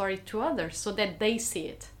bring that story to others so that they see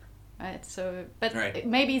it. Right? So, but Right.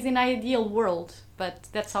 maybe it's an ideal world, but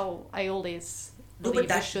that's how I always No, believe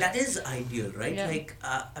but we should. that is ideal, right? Yeah. Like,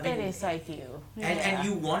 I mean, It is ideal. and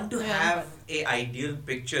you want to have a ideal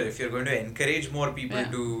picture if you're going to encourage more people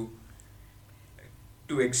Yeah.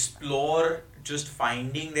 to explore just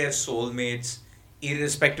finding their soulmates,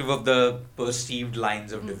 irrespective of the perceived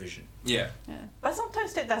lines of division. Yeah. But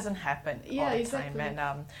sometimes that doesn't happen Yeah, all the exactly. time.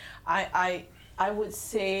 And I would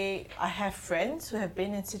say I have friends who have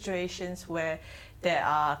been in situations where there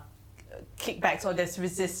are kickbacks or there's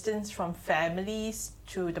resistance from families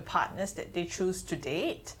to the partners that they choose to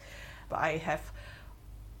date. But I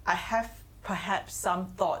have perhaps some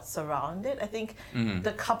thoughts around it. I think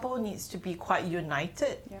the couple needs to be quite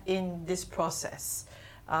united in this process.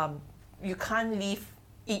 You can't leave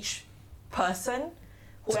each person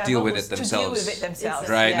To deal with whoever it to deal with themselves. it themselves.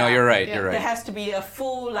 Right. No, you're right. Yeah. You're There right. has to be a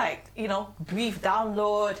full, brief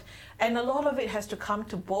download. And a lot of it has to come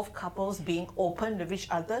to both couples being open with each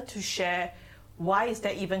other to share why is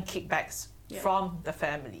there even kickbacks from the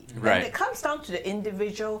family. Right. And it comes down to the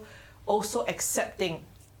individual also accepting,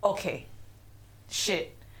 okay,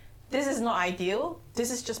 shit, this is not ideal. This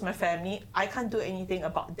is just my family. I can't do anything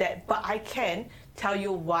about that, but I can tell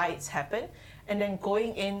you why it's happened, and then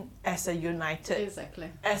going in as a united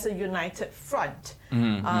front.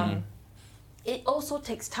 It also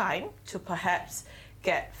takes time to perhaps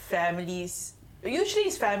get families. Usually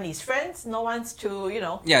it's families, friends. No one's to,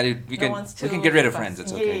 Yeah, dude, we can get rid of friends.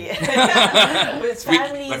 It's okay. Yeah. With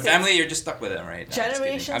families, but family, you're just stuck with them, right?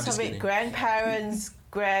 Generations of it. Grandparents,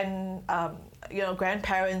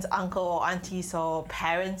 grandparents, uncle or aunties or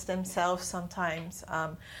parents themselves sometimes.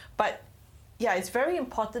 But yeah, it's very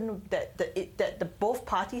important that the both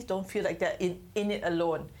parties don't feel like they're in it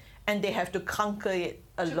alone, and they have to conquer it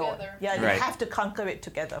alone. Together. Yeah, they have to conquer it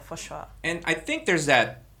together for sure. And I think there's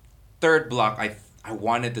that third block I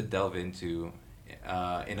wanted to delve into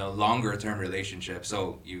in a longer term relationship.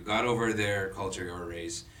 So you got over their culture or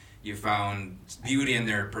race, you found beauty in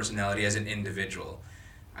their personality as an individual.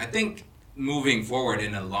 I think moving forward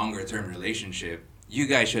in a longer term relationship, you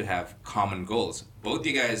guys should have common goals. Both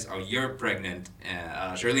you guys, you're pregnant,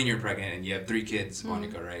 Charlene, you're pregnant, and you have 3 kids,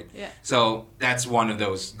 Monica, right? Yeah. So that's one of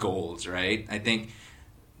those goals, right? I think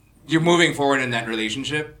you're moving forward in that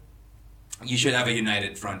relationship. You should have a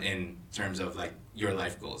united front in terms of like your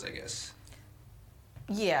life goals, I guess.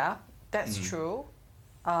 Yeah, that's true.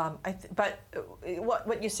 But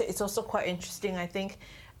what you said is also quite interesting. I think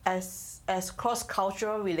as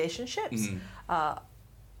cross-cultural relationships,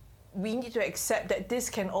 we need to accept that this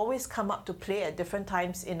can always come up to play at different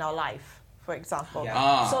times in our life. For example,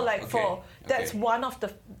 that's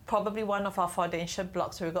probably one of our foundation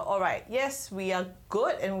blocks where we go, all right, yes, we are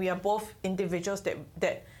good and we are both individuals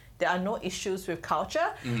that there are no issues with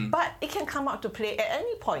culture, but it can come up to play at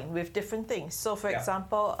any point with different things. So, for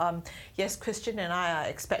example, yes, Christian and I are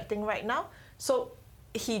expecting right now. So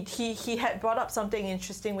he had brought up something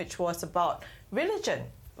interesting, which was about religion,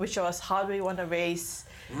 which was how do we want to raise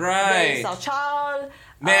our child.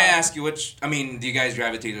 May I ask you do you guys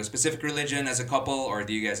gravitate to a specific religion as a couple, or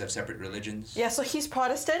do you guys have separate religions? Yeah, so he's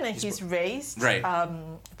Protestant and he's raised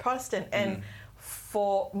Protestant. And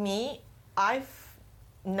for me, I've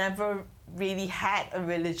never really had a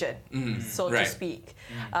religion, so to speak.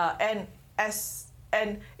 And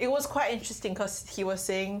it was quite interesting because he was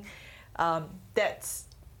saying that's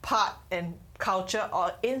part and culture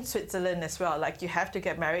or in Switzerland as well. Like you have to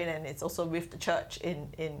get married, and it's also with the church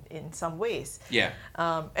in some ways. Yeah.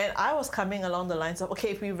 And I was coming along the lines of, okay,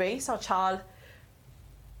 if we raise our child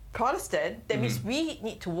Protestant, that means we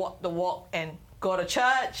need to walk the walk and go to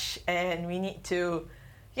church, and we need to,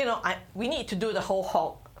 we need to do the whole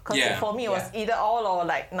hog. Because for me, it was either all or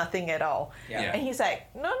like nothing at all. Yeah. And he's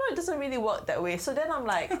like, no, it doesn't really work that way. So then I'm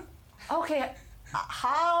like, okay,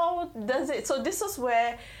 how does it? So this is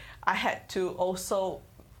where I had to also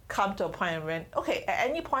come to a point when, okay, at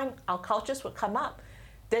any point our cultures would come up.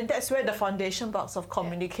 Then that's where the foundation blocks of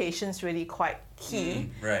communication is really quite key.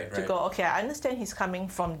 To go, okay, I understand he's coming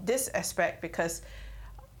from this aspect because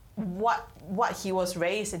what he was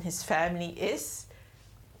raised in his family is.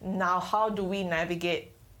 Now, how do we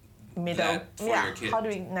navigate your kid? How do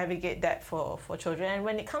we navigate that for children? And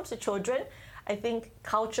when it comes to children, I think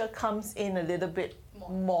culture comes in a little bit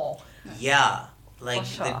more. Yeah, like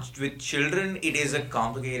with children, it is a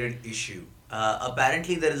complicated issue.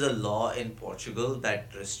 Apparently, there is a law in Portugal that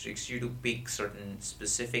restricts you to pick certain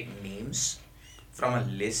specific names from a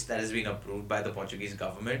list that has been approved by the Portuguese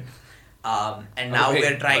government. And now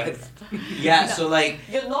we're trying. So like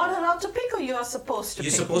you're not allowed to pick, or you are supposed to.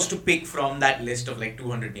 You're supposed to pick from that list of like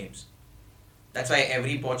 200 names. That's why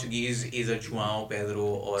every Portuguese is a João, Pedro,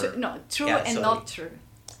 or not true.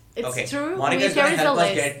 It's true. Monica's gonna help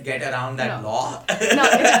us get around that law.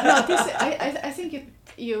 I think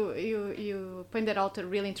you pointed out a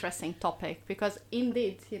really interesting topic, because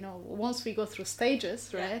indeed, once we go through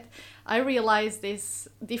stages, right, I realize these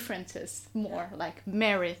differences more, like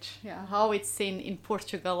marriage, how it's seen in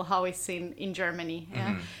Portugal, how it's seen in Germany,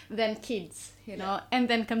 then kids, and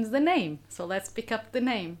then comes the name. So let's pick up the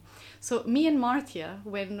name. So me and Martia,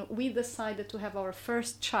 when we decided to have our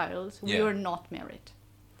first child, we were not married.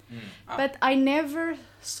 But I never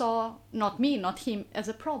saw, not me, not him, as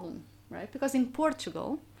a problem, right? Because in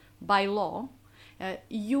Portugal, by law,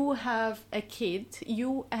 you have a kid,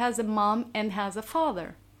 you has a mom and has a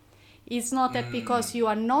father. It's not that because you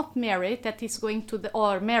are not married that is going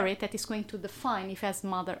to married that is going to define if has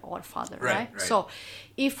mother or father, right? So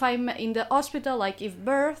if I'm in the hospital, like if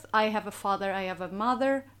birth, I have a father, I have a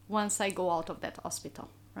mother once I go out of that hospital,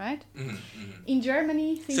 right? In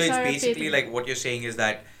Germany, things so it's are basically like what you're saying is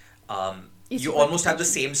that It's you equal almost have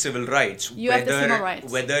the same civil rights. You have the civil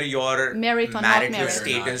rights. Whether your Married or not marital married.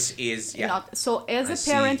 status is Not. So as I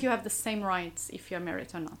a parent, see. you have the same rights if you're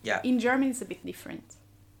married or not. Yeah. In Germany, it's a bit different.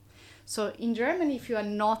 So in Germany, if you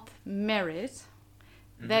are not married,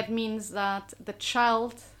 that means that the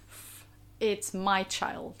child, it's my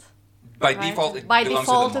child. By right? default, it By belongs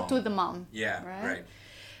default to the mom. mom. Yeah, right.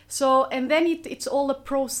 So, and then it's all a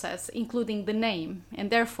process, including the name.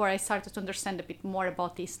 And therefore, I started to understand a bit more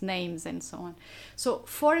about these names and so on. So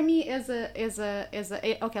for me,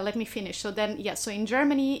 okay, let me finish. So then, yeah, so in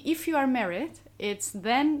Germany, if you are married, it's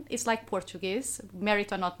like Portuguese,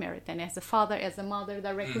 married or not married, and as a father, as a mother,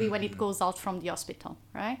 directly when it goes out from the hospital,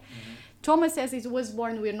 right? Thomas, as he was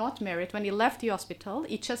born, we're not married. When he left the hospital,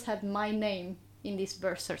 he just had my name in this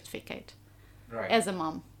birth certificate as a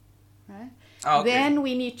mom, right? Oh, okay. Then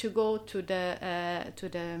we need to go to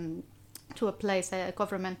a place, a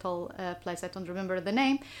governmental place, I don't remember the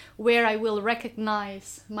name, where I will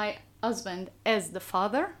recognize my husband as the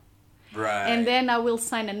father. Right. And then I will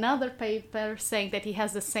sign another paper saying that he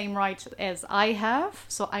has the same rights as I have.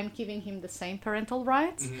 So I'm giving him the same parental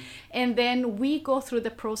rights. And then we go through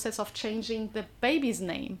the process of changing the baby's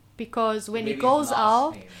name. Because when he goes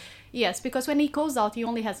out, yes, because when he goes out, he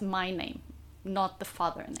only has my name, not the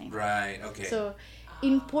father name. Right, okay. So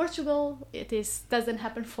in Portugal, doesn't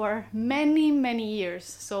happen for many, many years.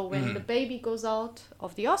 So when the baby goes out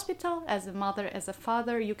of the hospital, as a mother, as a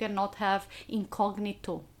father, you cannot have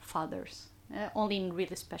incognito fathers, only in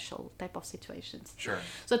really special type of situations. Sure.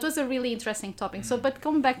 So it was a really interesting topic. So, but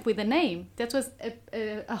coming back with the name, that was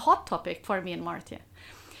a hot topic for me and Martia.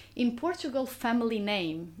 In Portugal, family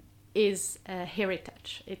name is a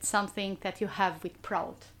heritage. It's something that you have with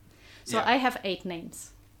proud. So Yeah. I have 8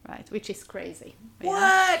 names, right, which is crazy.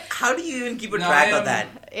 What? How do you even keep a No, track I of am- that?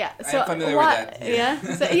 Yeah. I So am familiar with that, yeah.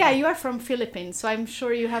 Yeah. So yeah, you are from Philippines, so I'm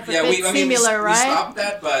sure you have a Yeah, bit I mean, similar, we right? stopped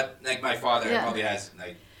that, but like my father Yeah. probably has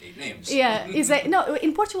like 8 names. Yeah, no,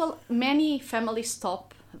 in Portugal, many families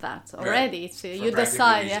stop that already. Right. It's, For you practical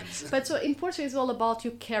decide, yeah. reasons. But so in Portugal, it's all about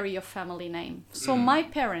you carry your family name. So my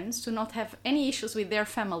parents do not have any issues with their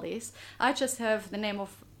families. I just have the name of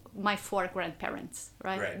my 4 grandparents,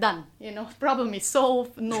 right? Done. Problem is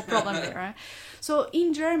solved, no problem there, right? So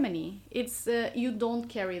in Germany, it's you don't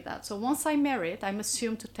carry that. So once I'm married, I'm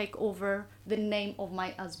assumed to take over the name of my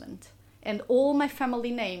husband. And all my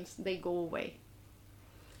family names, they go away.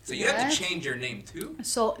 So you have Right. to change your name too?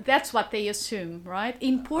 So that's what they assume, right?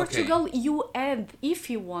 In Portugal, you add, if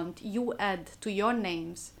you want, you add to your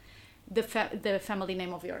names the family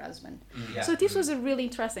name of your husband. Yeah. So this was a really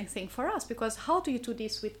interesting thing for us, because how do you do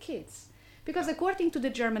this with kids? Because according to the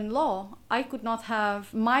German law, I could not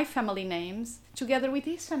have my family names together with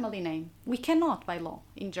his family name. We cannot by law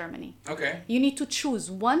in Germany. Okay. You need to choose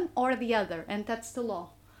one or the other, and that's the law.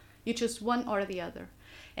 You choose one or the other.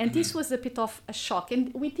 And this was a bit of a shock.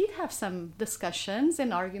 And we did have some discussions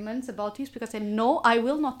and arguments about this, because I said, no, I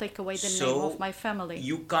will not take away the name of my family.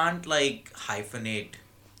 You can't like hyphenate.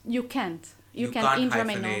 You can't. You can't can in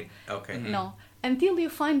Germany, no. hyphenate. Okay. No. Until you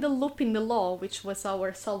find the loop in the law, which was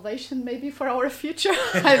our salvation maybe for our future.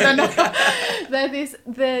 I don't know. That is,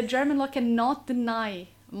 the German law cannot deny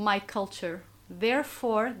my culture.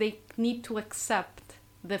 Therefore, they need to accept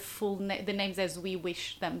the the names as we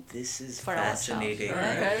wish them. This is For fascinating.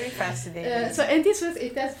 ourselves, Very fascinating. So, and this was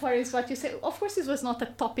it, as far as what you said. Of course, this was not a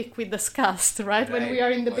topic we discussed, right? When we Right,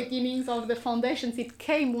 are in the but- beginnings of the foundations, it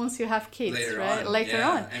came once you have kids, Later right? on. Later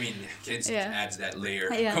yeah. on. I mean, kids Yeah. adds that layer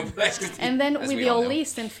of Yeah. complexity. And then as with we your all know.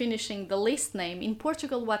 list and finishing the list name, in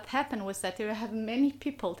Portugal what happened was that there have many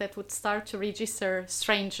people that would start to register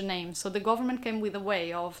strange names. So the government came with a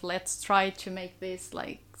way of, let's try to make this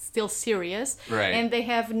like still serious. Right. And they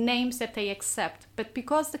have names that they accept. But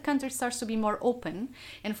because the country starts to be more open,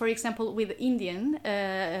 and for example with Indian,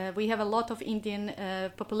 we have a lot of Indian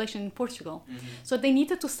population in Portugal. So they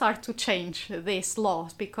needed to start to change these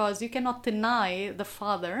laws, because you cannot deny the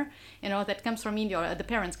father, that comes from India, or the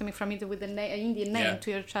parents coming from India with an Indian name Yeah.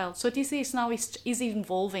 to your child. So this is now is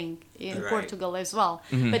evolving in Right. Portugal as well.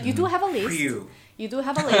 But you do have a list. Phew. You do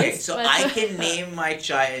have a Okay, list. so but I can name my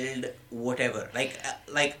child whatever. Like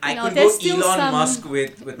I No, could there's go still Elon some- Musk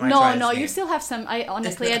with my no, child's no, name. you still have some. I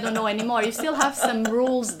honestly, I don't know anymore. You still have some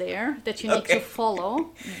rules there that you need to Okay. follow.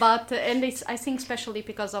 But and it's, I think, especially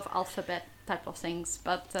because of alphabet type of things.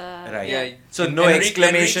 But Right. Yeah. So no Enrique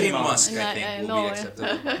exclamation marks. Musk, No, I think, will no. be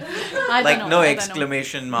acceptable. I Like don't no know, I don't know.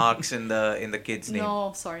 exclamation marks in the kid's name.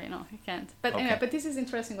 No, sorry, no, you can't. But Okay. anyway, but this is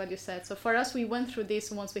interesting what you said. So for us, we went through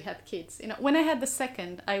this once we had kids. When I had the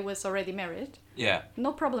second, I was already married. Yeah.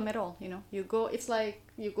 No problem at all. You go. It's like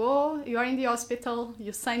you go. You are in the hospital.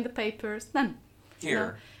 You sign the papers. Done.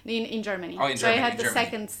 Here. In Germany. Oh, in so I Germany, had the Germany.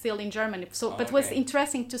 second still in Germany. So, Oh, but it was okay.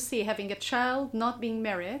 interesting to see having a child not being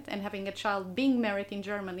married and having a child being married in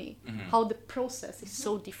Germany, how the process is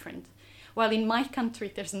so different. While in my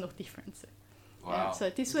country, there's no difference. Wow. So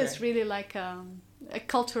this was Okay. really like a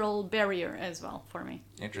cultural barrier as well for me.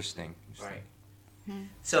 Interesting. Right.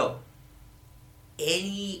 So,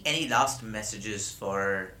 any last messages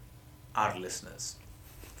for our listeners,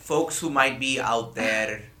 folks who might be out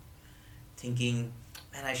there thinking,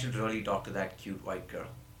 man, I should really talk to that cute white girl,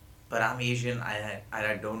 but I'm Asian,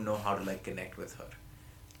 I don't know how to like connect with her,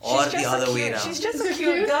 or She's the just a other way cute- around. She's just a She's a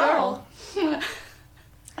cute cute girl.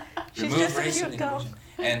 She's Remove just a race cute and girl. inclusion.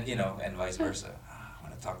 And, and vice versa. I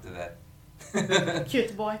want to talk to that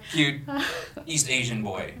Cute boy. cute East Asian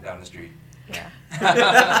boy down the street. Yeah.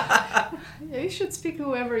 Yeah, you should speak to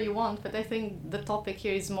whoever you want, but I think the topic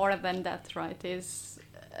here is more than that, right? Is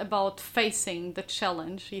about facing the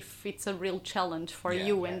challenge, if it's a real challenge for Yeah.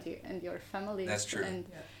 you and your family. That's true.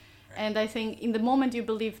 And I think in the moment you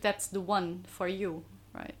believe that's the one for you,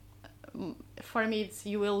 right? For me, it's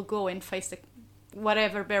you will go and face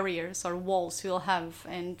whatever barriers or walls you'll have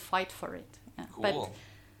and fight for it. Yeah. Cool.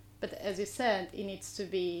 But as you said, it needs to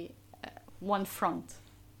be one front.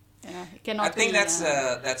 Yeah, it cannot I think be,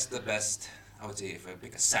 that's the best, I would say, if I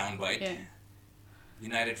pick a soundbite. yeah.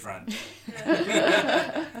 United Front.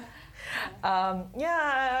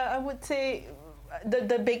 I would say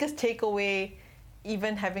the biggest takeaway,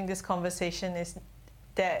 even having this conversation, is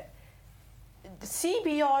that see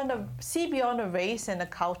beyond a race and a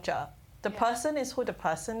culture. The Yeah. person is who the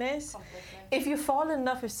person is. If you fall in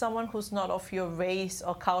love with someone who's not of your race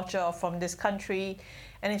or culture or from this country,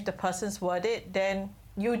 and if the person's worth it, then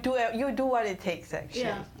you do what it takes. Actually,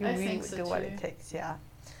 Yeah, you I really think so do what too. it takes. Yeah.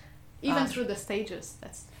 Even through the stages,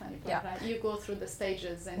 that's the funny part, Yeah. right? You go through the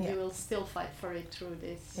stages and Yeah. you will still fight for it through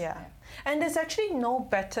this. Yeah. And there's actually no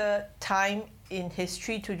better time in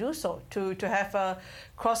history to do so, to have a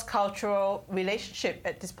cross-cultural relationship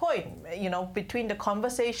at this point, between the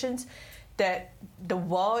conversations that the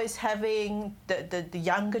world is having, the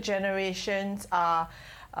younger generations are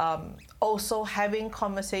also having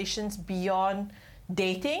conversations beyond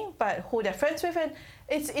dating, but who they're friends with, and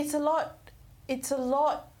it's a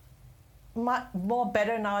lot more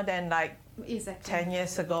better now than like Exactly. 10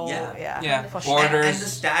 years ago. Yeah. Yeah. for And, sure. Borders. and the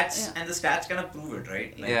stats Yeah. and the stats kind of prove it,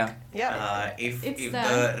 right? Like, Yeah. Yeah. If It's if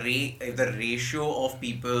that. if the ratio of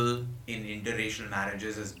people in interracial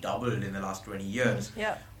marriages has doubled in the last 20 years,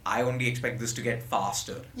 Yeah. I only expect this to get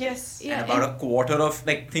faster. Yes. Yeah, And about a quarter of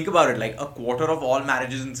think about it, like a quarter of all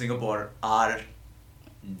marriages in Singapore are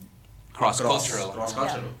Cross-cultural.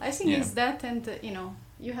 Cross-cultural. I think Yeah. it's that, and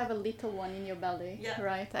you have a little one in your belly, Yeah.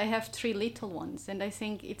 right? I have 3 little ones, and I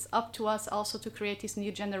think it's up to us also to create these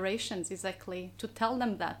new generations, exactly, to tell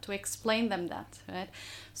them that, to explain them that, right?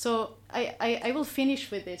 So I will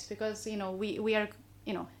finish with this because we are.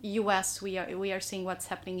 U.S. We are seeing what's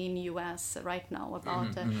happening in U.S. right now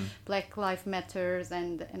about Black Lives Matters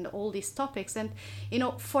and all these topics, and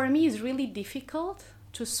for me it's really difficult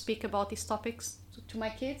to speak about these topics to my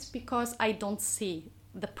kids because I don't see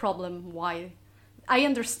the problem why. I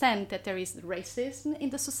understand that there is racism in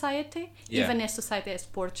the society, Yeah. even a society as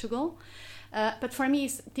Portugal. But for me,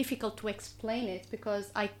 it's difficult to explain it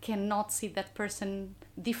because I cannot see that person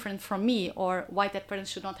different from me or why that person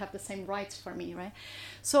should not have the same rights for me, right?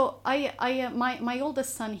 So my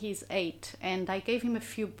oldest son, he's 8, and I gave him a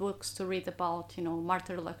few books to read about,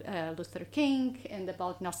 Martin Luther King and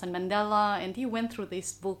about Nelson Mandela, and he went through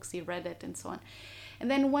these books, he read it, and so on.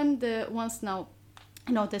 And then once now,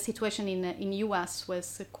 the situation in U.S.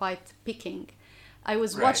 was quite peaking. I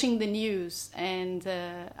was Right. watching the news and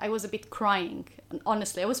I was a bit crying.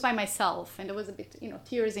 Honestly, I was by myself and there was a bit,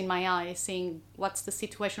 tears in my eyes, seeing what's the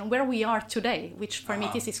situation, where we are today, which for me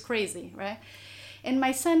this is crazy, right? And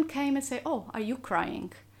my son came and said, "Oh, are you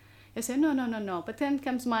crying?" I said, No. But then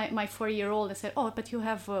comes my 4-year-old and said, "Oh, but you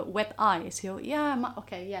have wet eyes." Yeah,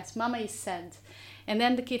 okay, yes, Mama is sad. And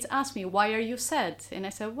then the kids asked me, "Why are you sad?" And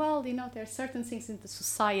I said, "Well, there are certain things in the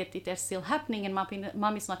society that are still happening and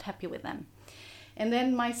Mom is not happy with them." And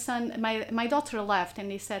then my daughter laughed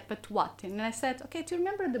and he said, "But what?" And I said, "Okay, do you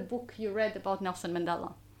remember the book you read about Nelson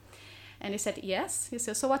Mandela?" And he said, "Yes." He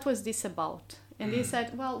said, "So what was this about?" And he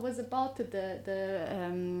said, "Well, it was about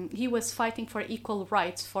he was fighting for equal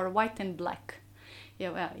rights for white and black."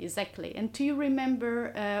 Yeah, well, exactly. "And do you remember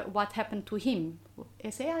what happened to him?" I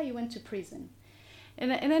say, "Yeah, he went to prison."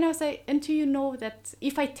 And then I say, "And do you know that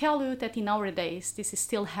if I tell you that in our days this is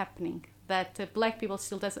still happening, that black people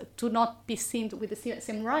still do not be seen with the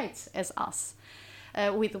same rights as us,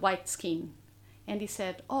 with white skin?" And he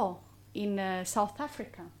said, "Oh, in South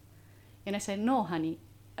Africa, And I said, no, honey,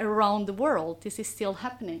 around the world, this is still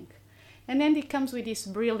happening. And then he comes with this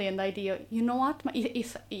brilliant idea. You know what?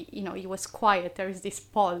 If you know, he was quiet. There is this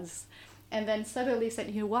pause, and then suddenly he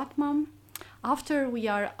said, "You know what, Mom? After we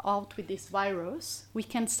are out with this virus, we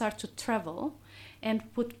can start to travel,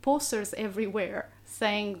 and put posters everywhere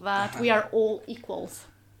saying that we are all equals,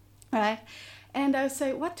 right?" And I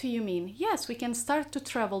say, "What do you mean?" "Yes, we can start to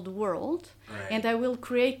travel the world, and I will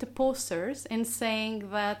create the posters and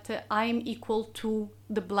saying that I'm equal to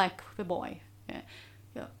the black boy." Yeah.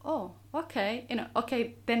 Yeah. Oh, okay. You know,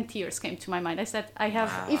 okay. Then tears came to my mind. I said, I have.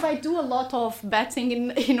 Wow. If I do a lot of betting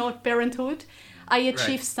in, you know, parenthood, I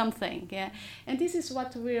achieve something. Yeah. And this is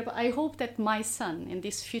what I hope that my son and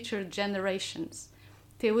these future generations,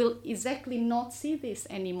 they will exactly not see this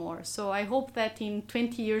anymore. So I hope that in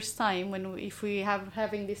 20 years' time, if we have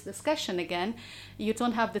having this discussion again, you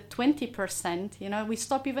don't have the 20%. You know, we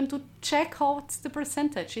stop even to check what's the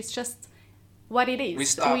percentage. It's just what it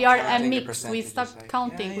is. We are a mix. We stop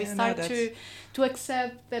counting. We start to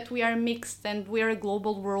accept that we are mixed and we are a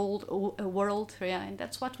global world. Yeah, and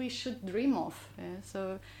that's what we should dream of. Yeah,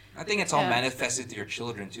 so I think it's all manifested to your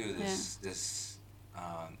children too.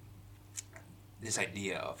 This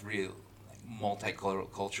idea of real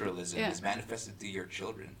multiculturalism is manifested to your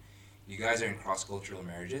children. You guys are in cross-cultural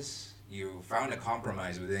marriages. You found a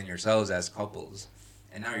compromise within yourselves as couples,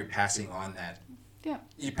 and now you're passing on that. Yeah.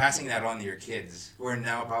 You're passing that on to your kids, who are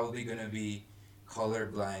now probably going to be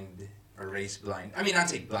colorblind or race blind. I mean, not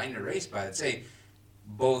say blind or race, but I'd say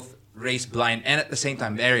both race blind and at the same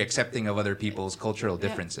time very accepting of other people's cultural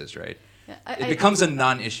differences, right? Yeah. It becomes a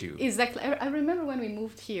non-issue. Exactly. I remember when we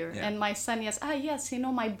moved here, and my son yes, you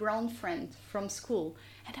know, my brown friend from school.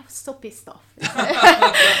 And I was so pissed off.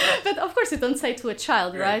 But of course you don't say to a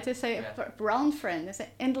child, right? You say, brown friend.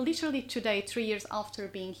 And literally today, 3 years after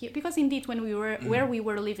being here, because indeed when we were, where we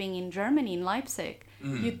were living in Germany, in Leipzig,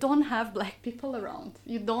 you don't have black people around.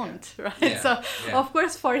 You don't, right? Yeah. So of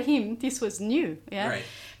course for him, this was new. Yeah. Right.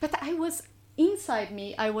 But inside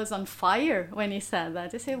me, I was on fire when he said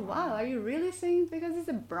that. I said, "Wow, are you really saying because it's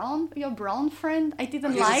your brown friend?" I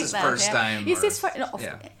didn't like it's that. First time.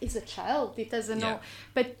 He's a child. He doesn't know.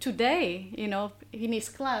 But today, you know, in his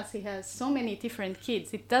class, he has so many different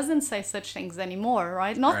kids. He doesn't say such things anymore,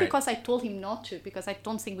 right? Not because I told him not to, because I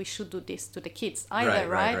don't think we should do this to the kids either,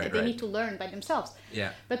 right? They need to learn by themselves.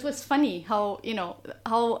 Yeah. But it was funny how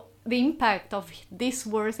the impact of these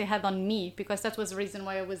words he had on me, because that was the reason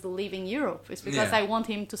why I was leaving Europe. It's because I want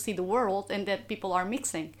him to see the world and that people are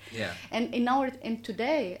mixing. Yeah. And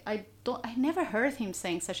today I never heard him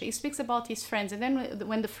saying such. He speaks about his friends, and then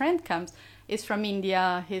when the friend comes, he's from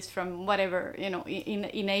India, he's from whatever, you know,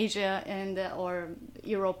 in Asia and or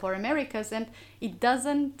Europe or Americas, and it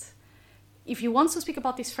doesn't. If he wants to speak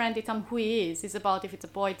about his friend, it's who he is. It's about if it's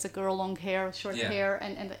a boy, it's a girl, long hair, short hair,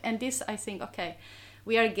 and this I think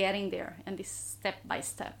we are getting there, and this step by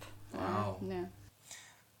step. Wow. Yeah.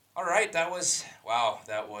 All right, that was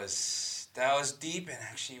deep and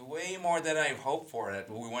actually way more than I hoped for. That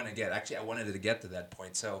we want to get. Actually, I wanted to get to that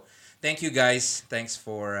point. So, thank you guys. Thanks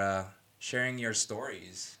for sharing your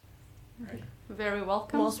stories. Right. Very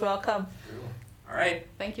welcome. Most welcome. All right.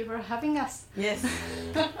 Thank you for having us. Yes.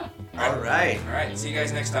 All right. See you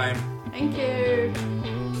guys next time. Thank you.